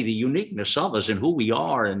way the uniqueness of us and who we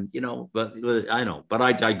are. And, you know, but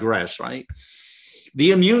I digress, right?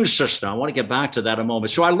 The immune system, I want to get back to that in a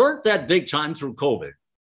moment. So I learned that big time through COVID.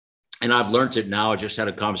 And I've learned it now. I just had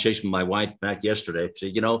a conversation with my wife back yesterday. I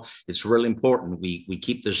said, you know, it's really important. We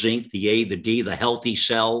keep the zinc, the A, the D, the healthy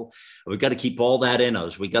cell. We got to keep all that in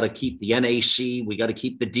us. We got to keep the NAC. We got to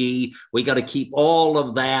keep the D. We got to keep all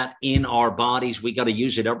of that in our bodies. We got to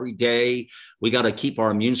use it every day. We got to keep our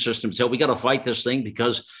immune system. So we got to fight this thing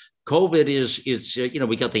because COVID is you know,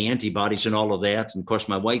 we got the antibodies and all of that. And of course,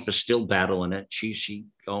 my wife is still battling it. She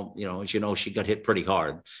you know, as you know, she got hit pretty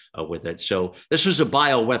hard with it. So this is a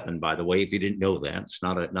bioweapon, by the way, if you didn't know that. It's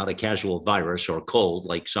not a casual virus or cold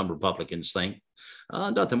like some Republicans think.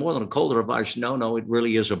 Nothing more than a cold or a virus. No, it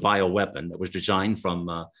really is a bioweapon that was designed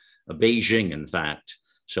from Beijing, in fact.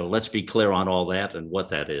 So let's be clear on all that and what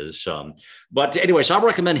that is. But anyways, I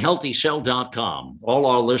recommend healthycell.com. All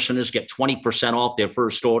our listeners get 20% off their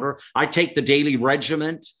first order. I take the daily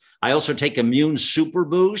regiment. I also take Immune Super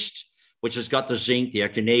Boost, which has got the zinc, the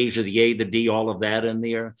echinacea, the A, the D, all of that in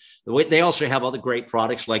there. They also have other great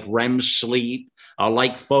products like REM sleep,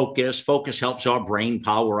 like Focus. Focus helps our brain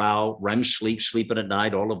power out. REM sleep, sleeping at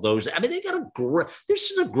night, all of those. I mean, they got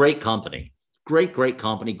this is a great company. Great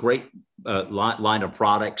company, great line of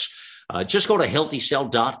products. Just go to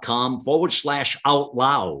healthycell.com/out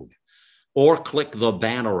loud or click the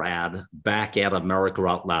banner ad back at America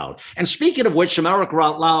Out Loud. And speaking of which, America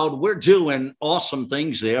Out Loud, we're doing awesome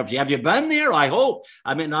things there. Have you been there? I hope.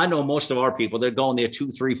 I mean, I know most of our people, they're going there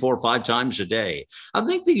 2, 3, 4, 5 times a day. I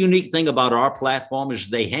think the unique thing about our platform is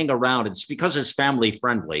they hang around. It's because it's family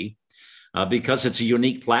friendly, because it's a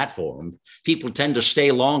unique platform. People tend to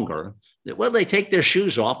stay longer. Well, they take their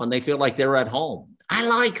shoes off and they feel like they're at home. I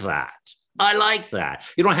like that.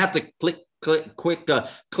 You don't have to click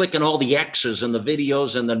on all the X's and the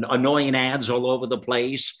videos and the annoying ads all over the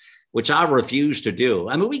place, which I refuse to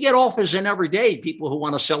do. I mean, we get offers in every day, people who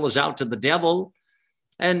want to sell us out to the devil.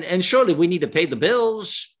 And surely we need to pay the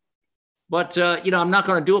bills. But, you know, I'm not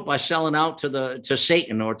going to do it by selling out to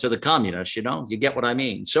Satan or to the communists, you know, you get what I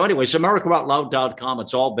mean. So anyways, AmericaOutLoud.com,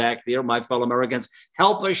 it's all back there, my fellow Americans.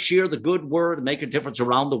 Help us share the good word, make a difference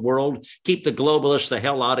around the world, keep the globalists the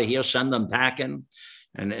hell out of here, send them packing,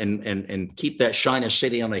 and keep that shining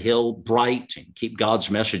city on a hill bright, and keep God's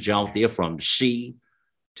message out there from sea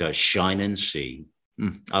to shining sea.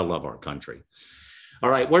 I love our country. All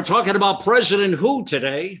right, we're talking about President Who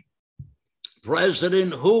today.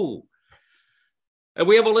 President Who. And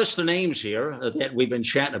we have a list of names here that we've been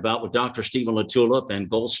chatting about with Dr. Stephen LaTulip and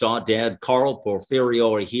Gold Star Dad Carl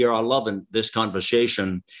Porfirio are here. I'm loving this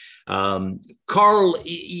conversation. Carl,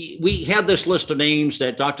 we had this list of names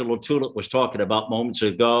that Dr. LaTulip was talking about moments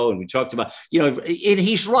ago, and we talked about, you know, and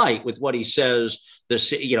he's right with what he says.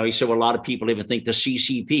 You know, he said, well, a lot of people even think the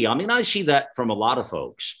CCP. I mean, I see that from a lot of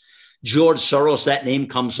folks. George Soros, that name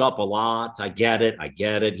comes up a lot. I get it.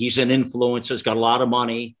 He's an influencer, he's got a lot of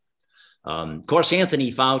money. Of course,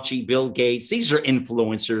 Anthony Fauci, Bill Gates, these are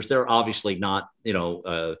influencers. They're obviously not, you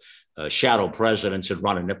know, shadow presidents and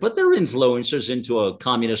running it, but they're influencers into a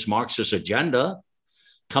communist Marxist agenda.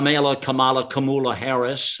 Kamala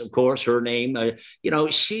Harris, of course, her name, you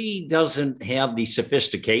know, she doesn't have the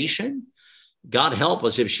sophistication. God help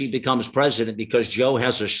us if she becomes president because Joe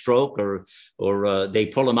has a stroke or they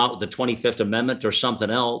pull him out with the 25th Amendment or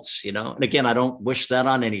something else, you know. And again, I don't wish that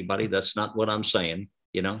on anybody. That's not what I'm saying,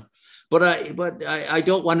 you know. But I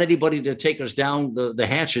don't want anybody to take us down the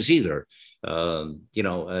hatches either. You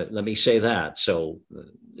know, let me say that. So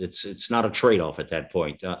it's not a trade-off at that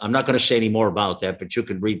point. I'm not going to say any more about that, but you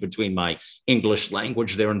can read between my English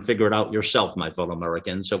language there and figure it out yourself, my fellow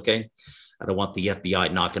Americans, okay? I don't want the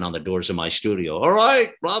FBI knocking on the doors of my studio. All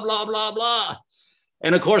right, blah, blah, blah, blah.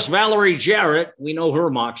 And of course, Valerie Jarrett, we know her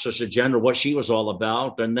Marxist agenda, what she was all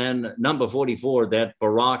about. And then number 44, that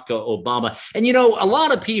Barack Obama. And, you know, a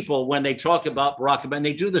lot of people, when they talk about Barack Obama, and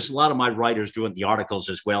they do this, a lot of my writers do in the articles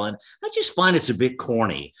as well. And I just find it's a bit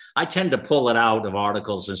corny. I tend to pull it out of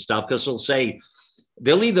articles and stuff because they'll say,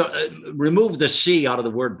 they'll either remove the C out of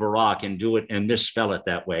the word Barack and do it and misspell it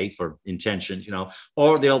that way for intentions,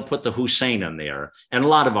 or they'll put the Hussein in there. And a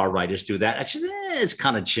lot of our writers do that. I said, it's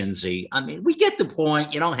kind of chintzy. I mean, we get the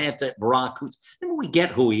point. You don't have to Barack. We get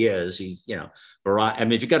who he is. He's, Barack. I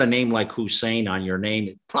mean, if you got a name like Hussein on your name,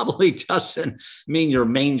 it probably doesn't mean you're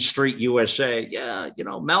Main Street USA. Yeah,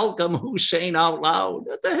 Malcolm Hussein out loud.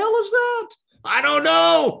 What the hell is that? I don't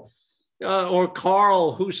know. Or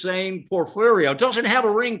Carl Hussein Porfirio. Doesn't have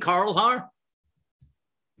a ring, Carl, huh?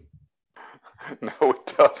 No,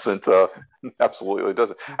 it doesn't. Absolutely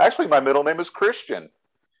doesn't. Actually, my middle name is Christian.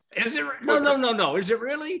 Is it? No. Is it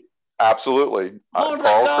really? Absolutely. Carl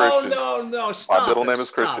Christian. No. Stop. My middle name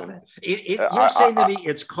is Christian. You're saying to me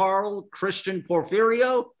it's Carl Christian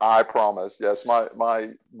Porfirio? I promise. Yes. My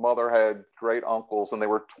mother had great uncles and they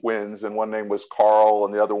were twins, and one name was Carl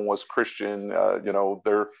and the other one was Christian.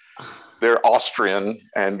 They're Austrian,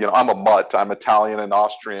 and I'm a mutt. I'm Italian and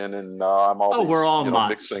Austrian, and I'm all we're all mutts.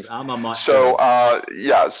 Mixed things. I'm a mutt. So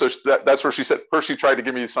so that's where she said first she tried to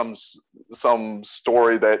give me some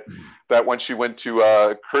story that when she went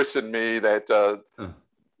to christen me that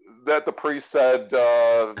the priest said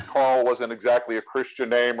Carl wasn't exactly a Christian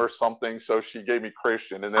name or something, so she gave me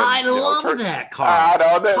Christian. And then I love that, Carl.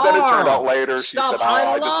 Then it turned out later. Stop! She said,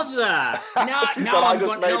 I love that. Now I'm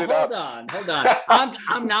going. Hold on.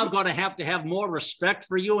 I'm now going to have more respect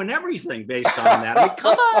for you and everything based on that. I mean,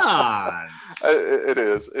 come on. It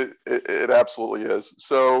is. It absolutely is.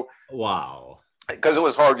 So wow. Because it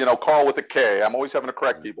was hard, Carl with a K. I'm always having to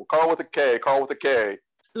correct people. Carl with a K. Carl with a K.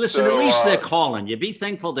 Listen, at least they're calling you. Be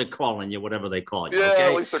thankful they're calling you, whatever they call you. Yeah, okay?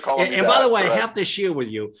 At least they're calling you. And by the way, I have to share with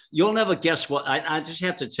you, you'll never guess what, I just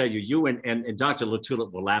have to tell you, you and Dr.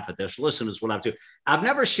 LaTulip will laugh at this. Listeners will laugh too. I've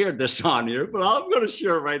never shared this on here, but I'm going to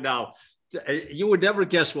share it right now. You would never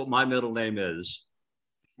guess what my middle name is.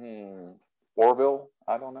 Orville?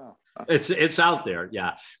 I don't know. It's out there,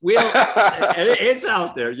 yeah. Well, it's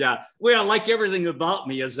out there, yeah. Well, like everything about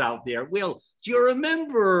me is out there. Well, do you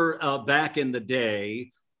remember back in the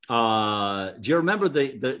day? Do you remember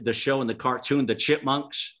the show and the cartoon, the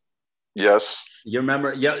Chipmunks? Yes. You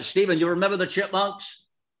remember? Yeah, Stephen, you remember the Chipmunks?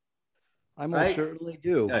 I most certainly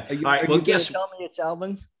do. All right. Well, guess. Tell me it's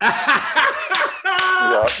Alvin.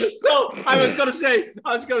 Yeah. So I was going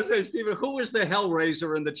to say, Stephen, who was the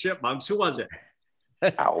Hellraiser in the Chipmunks? Who was it?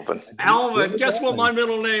 Alvin. Alvin. Guess what my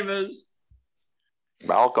middle name is?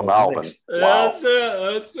 Malcolm Alvin. Wow.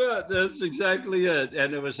 That's it. That's exactly it.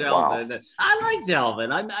 And it was Alvin. Wow. I liked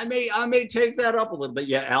Alvin. I may take that up a little bit.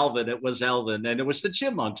 Yeah, Alvin. It was Alvin, and it was the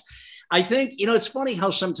Chipmunks. I think, it's funny how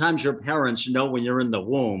sometimes your parents know when you're in the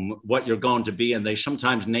womb what you're going to be, and they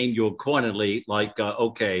sometimes name you accordingly, like,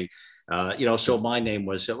 so my name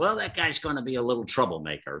was, well, that guy's going to be a little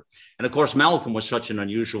troublemaker. And of course, Malcolm was such an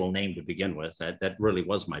unusual name to begin with. That really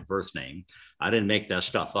was my birth name. I didn't make that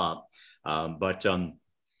stuff up.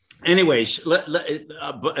 Anyways,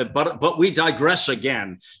 but we digress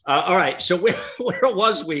again. All right. So where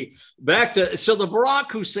was we? Back to, so the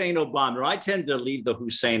Barack Hussein Obama, I tend to leave the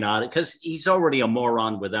Hussein out because he's already a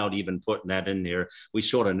moron without even putting that in there. We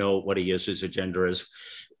sort of know what he is, his agenda is.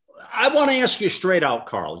 I want to ask you straight out,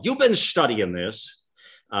 Carl, you've been studying this.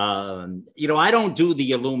 I don't do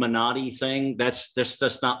the Illuminati thing.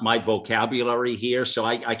 That's not my vocabulary here. So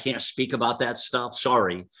I can't speak about that stuff.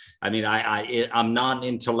 Sorry. I mean, I'm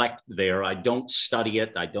non-intellect there. I don't study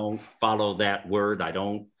it. I don't follow that word. I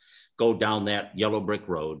don't go down that yellow brick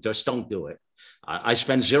road. Just don't do it. I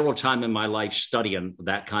spend zero time in my life studying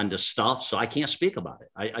that kind of stuff. So I can't speak about it.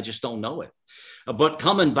 I just don't know it. But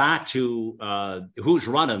coming back to who's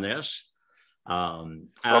running this.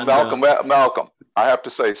 Malcolm, I have to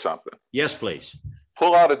say something. Yes, please.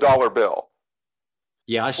 Pull out a dollar bill.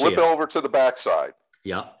 Yeah, I see Flip it over to the backside.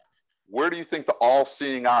 Yeah. Where do you think the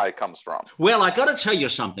all-seeing eye comes from? Well, I got to tell you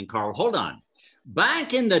something, Carl. Hold on.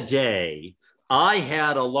 Back in the day, I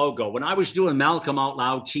had a logo when I was doing Malcolm Out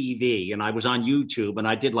Loud TV, and I was on YouTube, and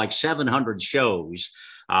I did like 700 shows.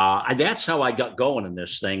 That's how I got going in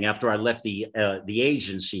this thing after I left the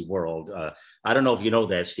agency world. I don't know if you know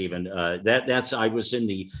that, Stephen. I was in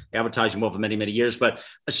the advertising world for many, many years. But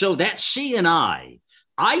so that CNI,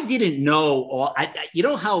 I didn't know. You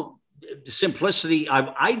know how simplicity.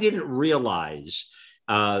 I didn't realize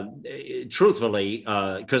truthfully,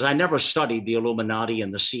 because I never studied the Illuminati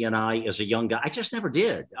and the CNI as a young guy. I just never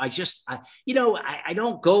did. I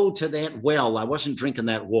don't go to that well. I wasn't drinking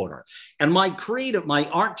that water. And my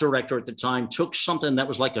art director at the time took something that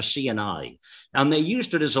was like a CNI, and they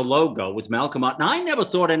used it as a logo with Malcolm out. Now, I never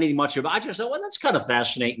thought anything much about it. I just thought, well, that's kind of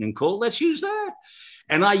fascinating and cool. Let's use that.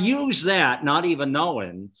 And I used that, not even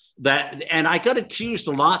knowing that. And I got accused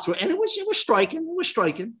a lot through, and it was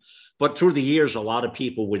striking. But through the years, a lot of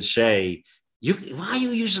people would say, why are you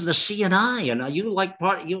using the CNI? And are you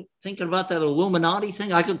you thinking about that Illuminati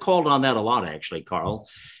thing? I could call on that a lot, actually, Carl.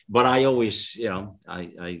 But I always,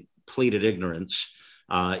 I pleaded ignorance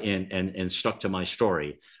and stuck to my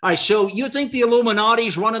story. All right, so you think the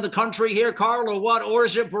Illuminati's running the country here, Carl, or what? Or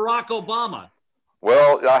is it Barack Obama?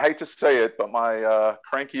 Well, I hate to say it, but my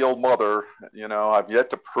cranky old mother, I've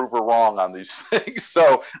yet to prove her wrong on these things.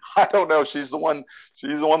 So I don't know. She's the one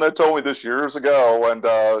that told me this years ago, and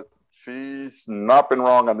she's not been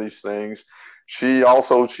wrong on these things. She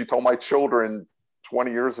told my children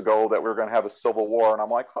 20 years ago that we were going to have a civil war, and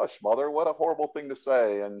I'm like, hush, mother, what a horrible thing to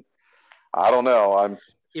say. And I don't know.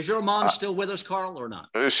 Is your mom still with us, Carl, or not?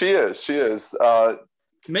 She is.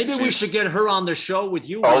 Maybe we should get her on the show with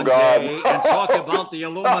you one day and talk about the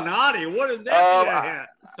Illuminati. What is that?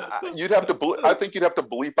 I think you'd have to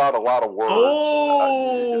bleep out a lot of words.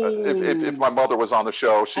 Oh, if my mother was on the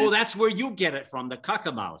show. That's where you get it from, the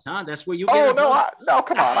cucka mouth, huh? That's where you get it from? No,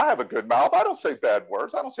 come on. I have a good mouth. I don't say bad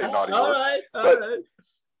words. I don't say naughty words. All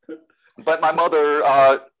right. But my mother,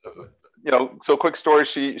 so quick story.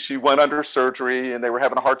 She went under surgery, and they were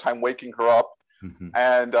having a hard time waking her up. Mm-hmm.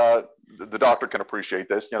 And the doctor can appreciate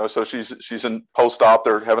this, so she's in post-op.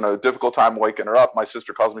 They're having a difficult time waking her up. My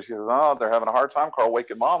sister calls me. She says, "Oh, they're having a hard time, Carl,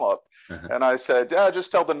 waking mom up." Uh-huh. And I said, "Yeah,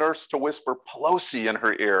 just tell the nurse to whisper Pelosi in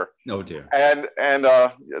her ear." Oh dear. And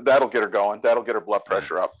that'll get her going. That'll get her blood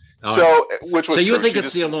pressure up. All so, right. Which was so you true. think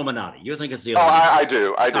it's the Illuminati? You think it's the Illuminati? Oh, I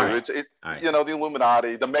do. Right. It's right. The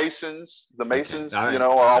Illuminati, the Masons, right. are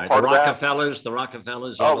all part of that. The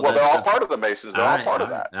Rockefellers. Oh, well, they're all part of the Masons. They're all part of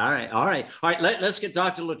that. All right. Let's get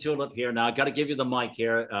Dr. LaTulip here now. I got to give you the mic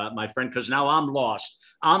here, my friend, because now I'm lost.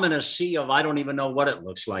 I'm in a sea of, I don't even know what it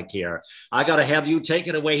looks like here. I got to have you take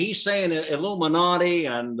it away. He's saying Illuminati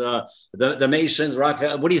and the Masons,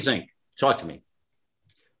 Rockefeller. What do you think? Talk to me.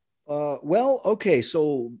 Well, okay.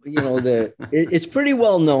 So, it's pretty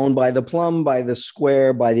well known, by the plumb, by the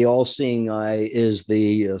square, by the all-seeing eye is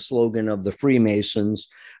the slogan of the Freemasons.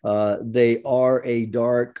 They are a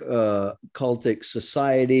dark cultic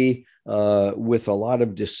society with a lot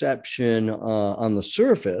of deception on the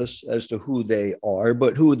surface as to who they are,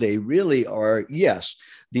 but who they really are. Yes,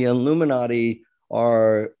 the Illuminati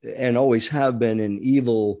are and always have been an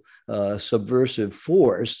evil, subversive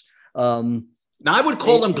force. Now, I would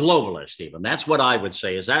call them globalists, even. That's what I would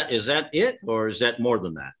say. Is that it, or is that more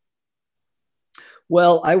than that?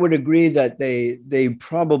 Well, I would agree that they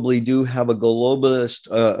probably do have a globalist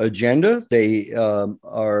agenda. They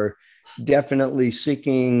are definitely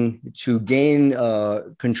seeking to gain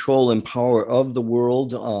control and power of the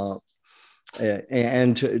world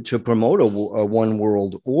and to promote a one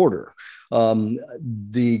world order.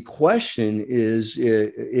 The question is,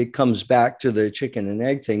 it comes back to the chicken and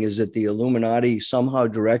egg thing. Is it the Illuminati somehow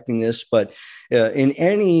directing this? But in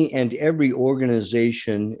any and every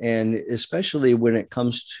organization, and especially when it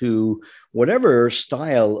comes to whatever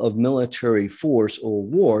style of military force or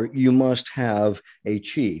war, you must have a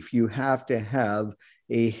chief. You have to have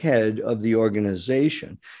a head of the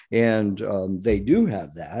organization. And they do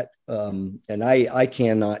have that. And I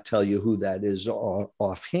cannot tell you who that is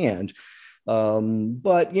offhand.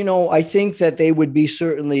 But, I think that they would be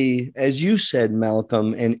certainly, as you said,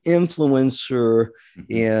 Malcolm, an influencer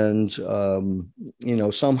and,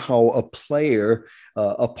 somehow a player,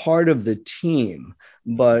 a part of the team.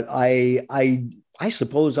 But I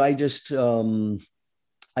suppose I just,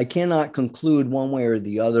 I cannot conclude one way or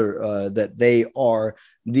the other that they are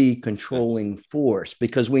the controlling force,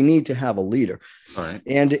 because we need to have a leader. All right.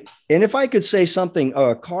 And if I could say something,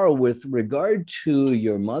 Carl, with regard to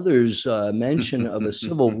your mother's mention of a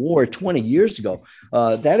civil war 20 years ago,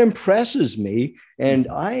 that impresses me. And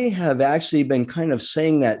I have actually been kind of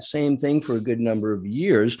saying that same thing for a good number of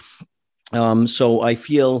years. So I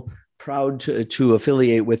feel proud to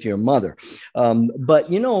affiliate with your mother. But,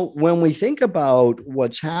 when we think about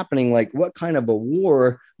what's happening, like what kind of a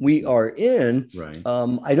war we are in, right.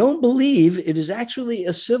 I don't believe it is actually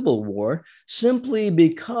a civil war, simply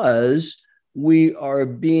because we are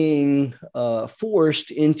being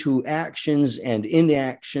forced into actions and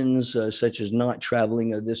inactions, such as not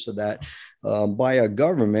traveling or this or that, by a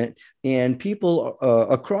government. And people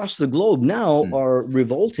across the globe now are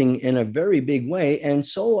revolting in a very big way. And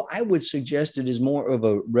so I would suggest it is more of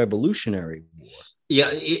a revolutionary war.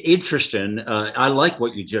 Yeah, interesting. I like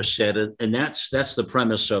what you just said, and that's the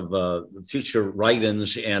premise of future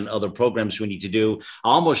write-ins and other programs we need to do. I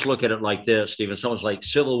almost look at it like this, Stephen. It's almost like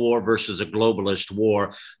civil war versus a globalist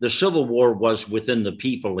war. The civil war was within the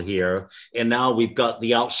people here, and now we've got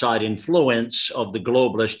the outside influence of the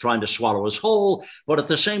globalists trying to swallow us whole. But at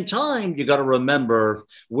the same time, you got to remember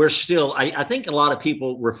we're still. I think a lot of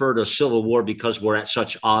people refer to civil war because we're at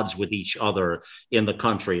such odds with each other in the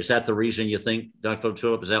country. Is that the reason you think, Dr.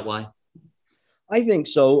 Tulip, is that why? I think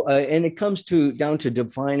so. And it comes down to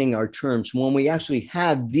defining our terms. When we actually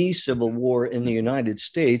had the Civil War in the United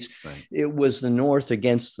States, right, it was the North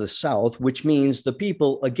against the South, which means the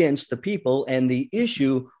people against the people. And the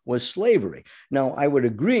issue was slavery. Now, I would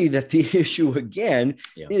agree that the issue again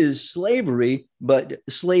is slavery, but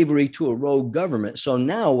slavery to a rogue government. So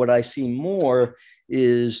now what I see more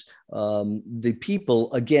is the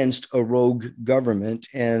people against a rogue government,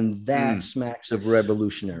 and that smacks of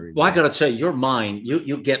revolutionary. Well, I got to tell you, your mind,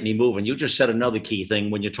 you get me moving. You just said another key thing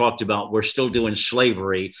when you talked about we're still doing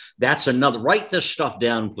slavery. That's another. Write this stuff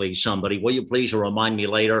down, please, somebody. Will you please, or remind me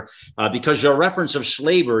later? Because your reference of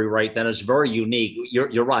slavery right then is very unique.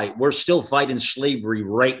 You're right. We're still fighting slavery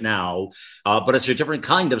right now, but it's a different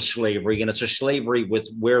kind of slavery, and it's a slavery with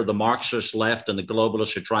where the Marxists left and the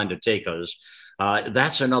globalists are trying to take us.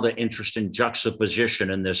 That's another interesting juxtaposition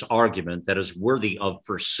in this argument that is worthy of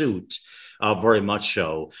pursuit, very much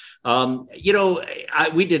so.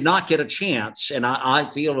 We did not get a chance, and I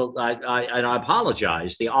feel I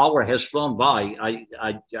apologize. The hour has flown by.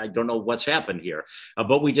 I don't know what's happened here,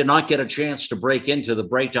 but we did not get a chance to break into the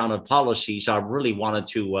breakdown of policies I really wanted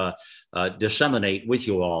to disseminate with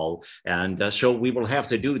you all. And so we will have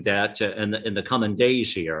to do that in the coming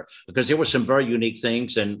days here, because there were some very unique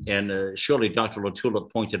things. And surely Dr.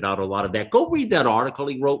 LaTulip pointed out a lot of that. Go read that article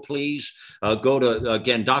he wrote, please. Go to,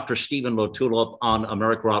 again, Dr. Stephen LaTulip on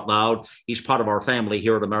America Out Loud. He's part of our family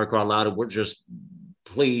here at America Out Loud. And we're just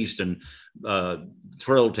pleased and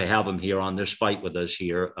thrilled to have him here on this fight with us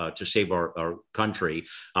here to save our country.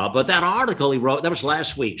 But that article he wrote, that was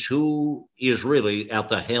last week's, Who is Really at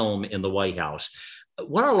the Helm in the White House?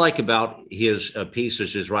 What I like about his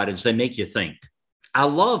pieces, his writings, they make you think. I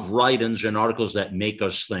love write-ins and articles that make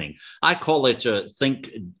us think. I call it think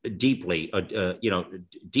deeply,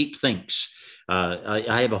 deep thinks.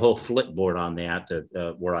 I have a whole flipboard on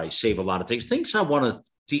that where I save a lot of things I want to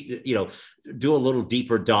do a little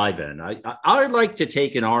deeper dive in. I like to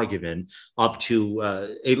take an argument up to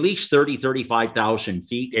at least 35,000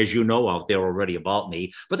 feet, as you know out there already about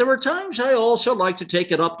me. But there are times I also like to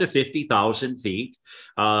take it up to 50,000 feet.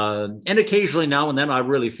 And occasionally now and then I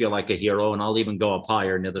really feel like a hero, and I'll even go up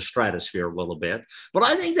higher near the stratosphere a little bit. But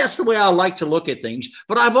I think that's the way I like to look at things.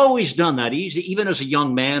 But I've always done that, even as a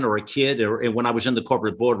young man or a kid, or when I was in the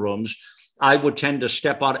corporate boardrooms. I would tend to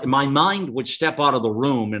step out. My mind would step out of the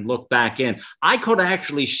room and look back in. I could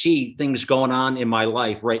actually see things going on in my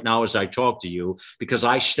life right now as I talk to you, because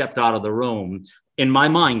I stepped out of the room in my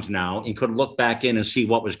mind now and could look back in and see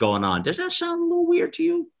what was going on. Does that sound a little weird to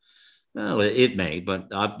you? Well, it may, but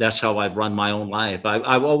that's how I've run my own life.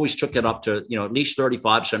 I've always took it up to, at least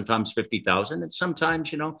 35, sometimes 50,000, and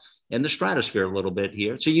sometimes, in the stratosphere a little bit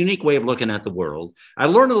here. It's a unique way of looking at the world. I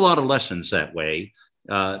learned a lot of lessons that way.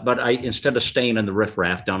 But instead of staying in the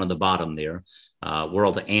riffraff down in the bottom there, where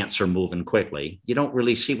all the ants are moving quickly, you don't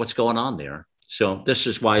really see what's going on there. So this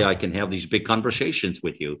is why I can have these big conversations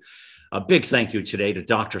with you. A big thank you today to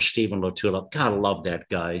Dr. Stephen LaTulip. God, I love that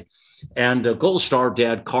guy. And Gold Star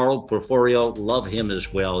Dad Carl Porforio, love him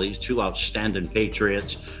as well. He's two outstanding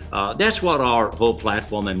patriots. That's what our whole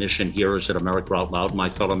platform and mission here is at America Out Loud, my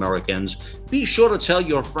fellow Americans. Be sure to tell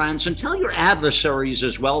your friends and tell your adversaries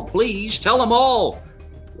as well. Please tell them all.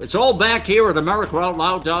 It's all back here at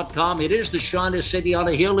AmericaOutloud.com. It is the shinest city on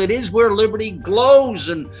a hill. It is where liberty glows,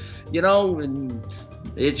 and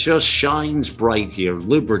it just shines bright here.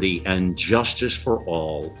 Liberty and justice for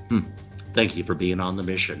all. Thank you for being on the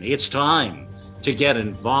mission. It's time to get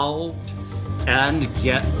involved and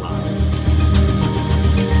get loud.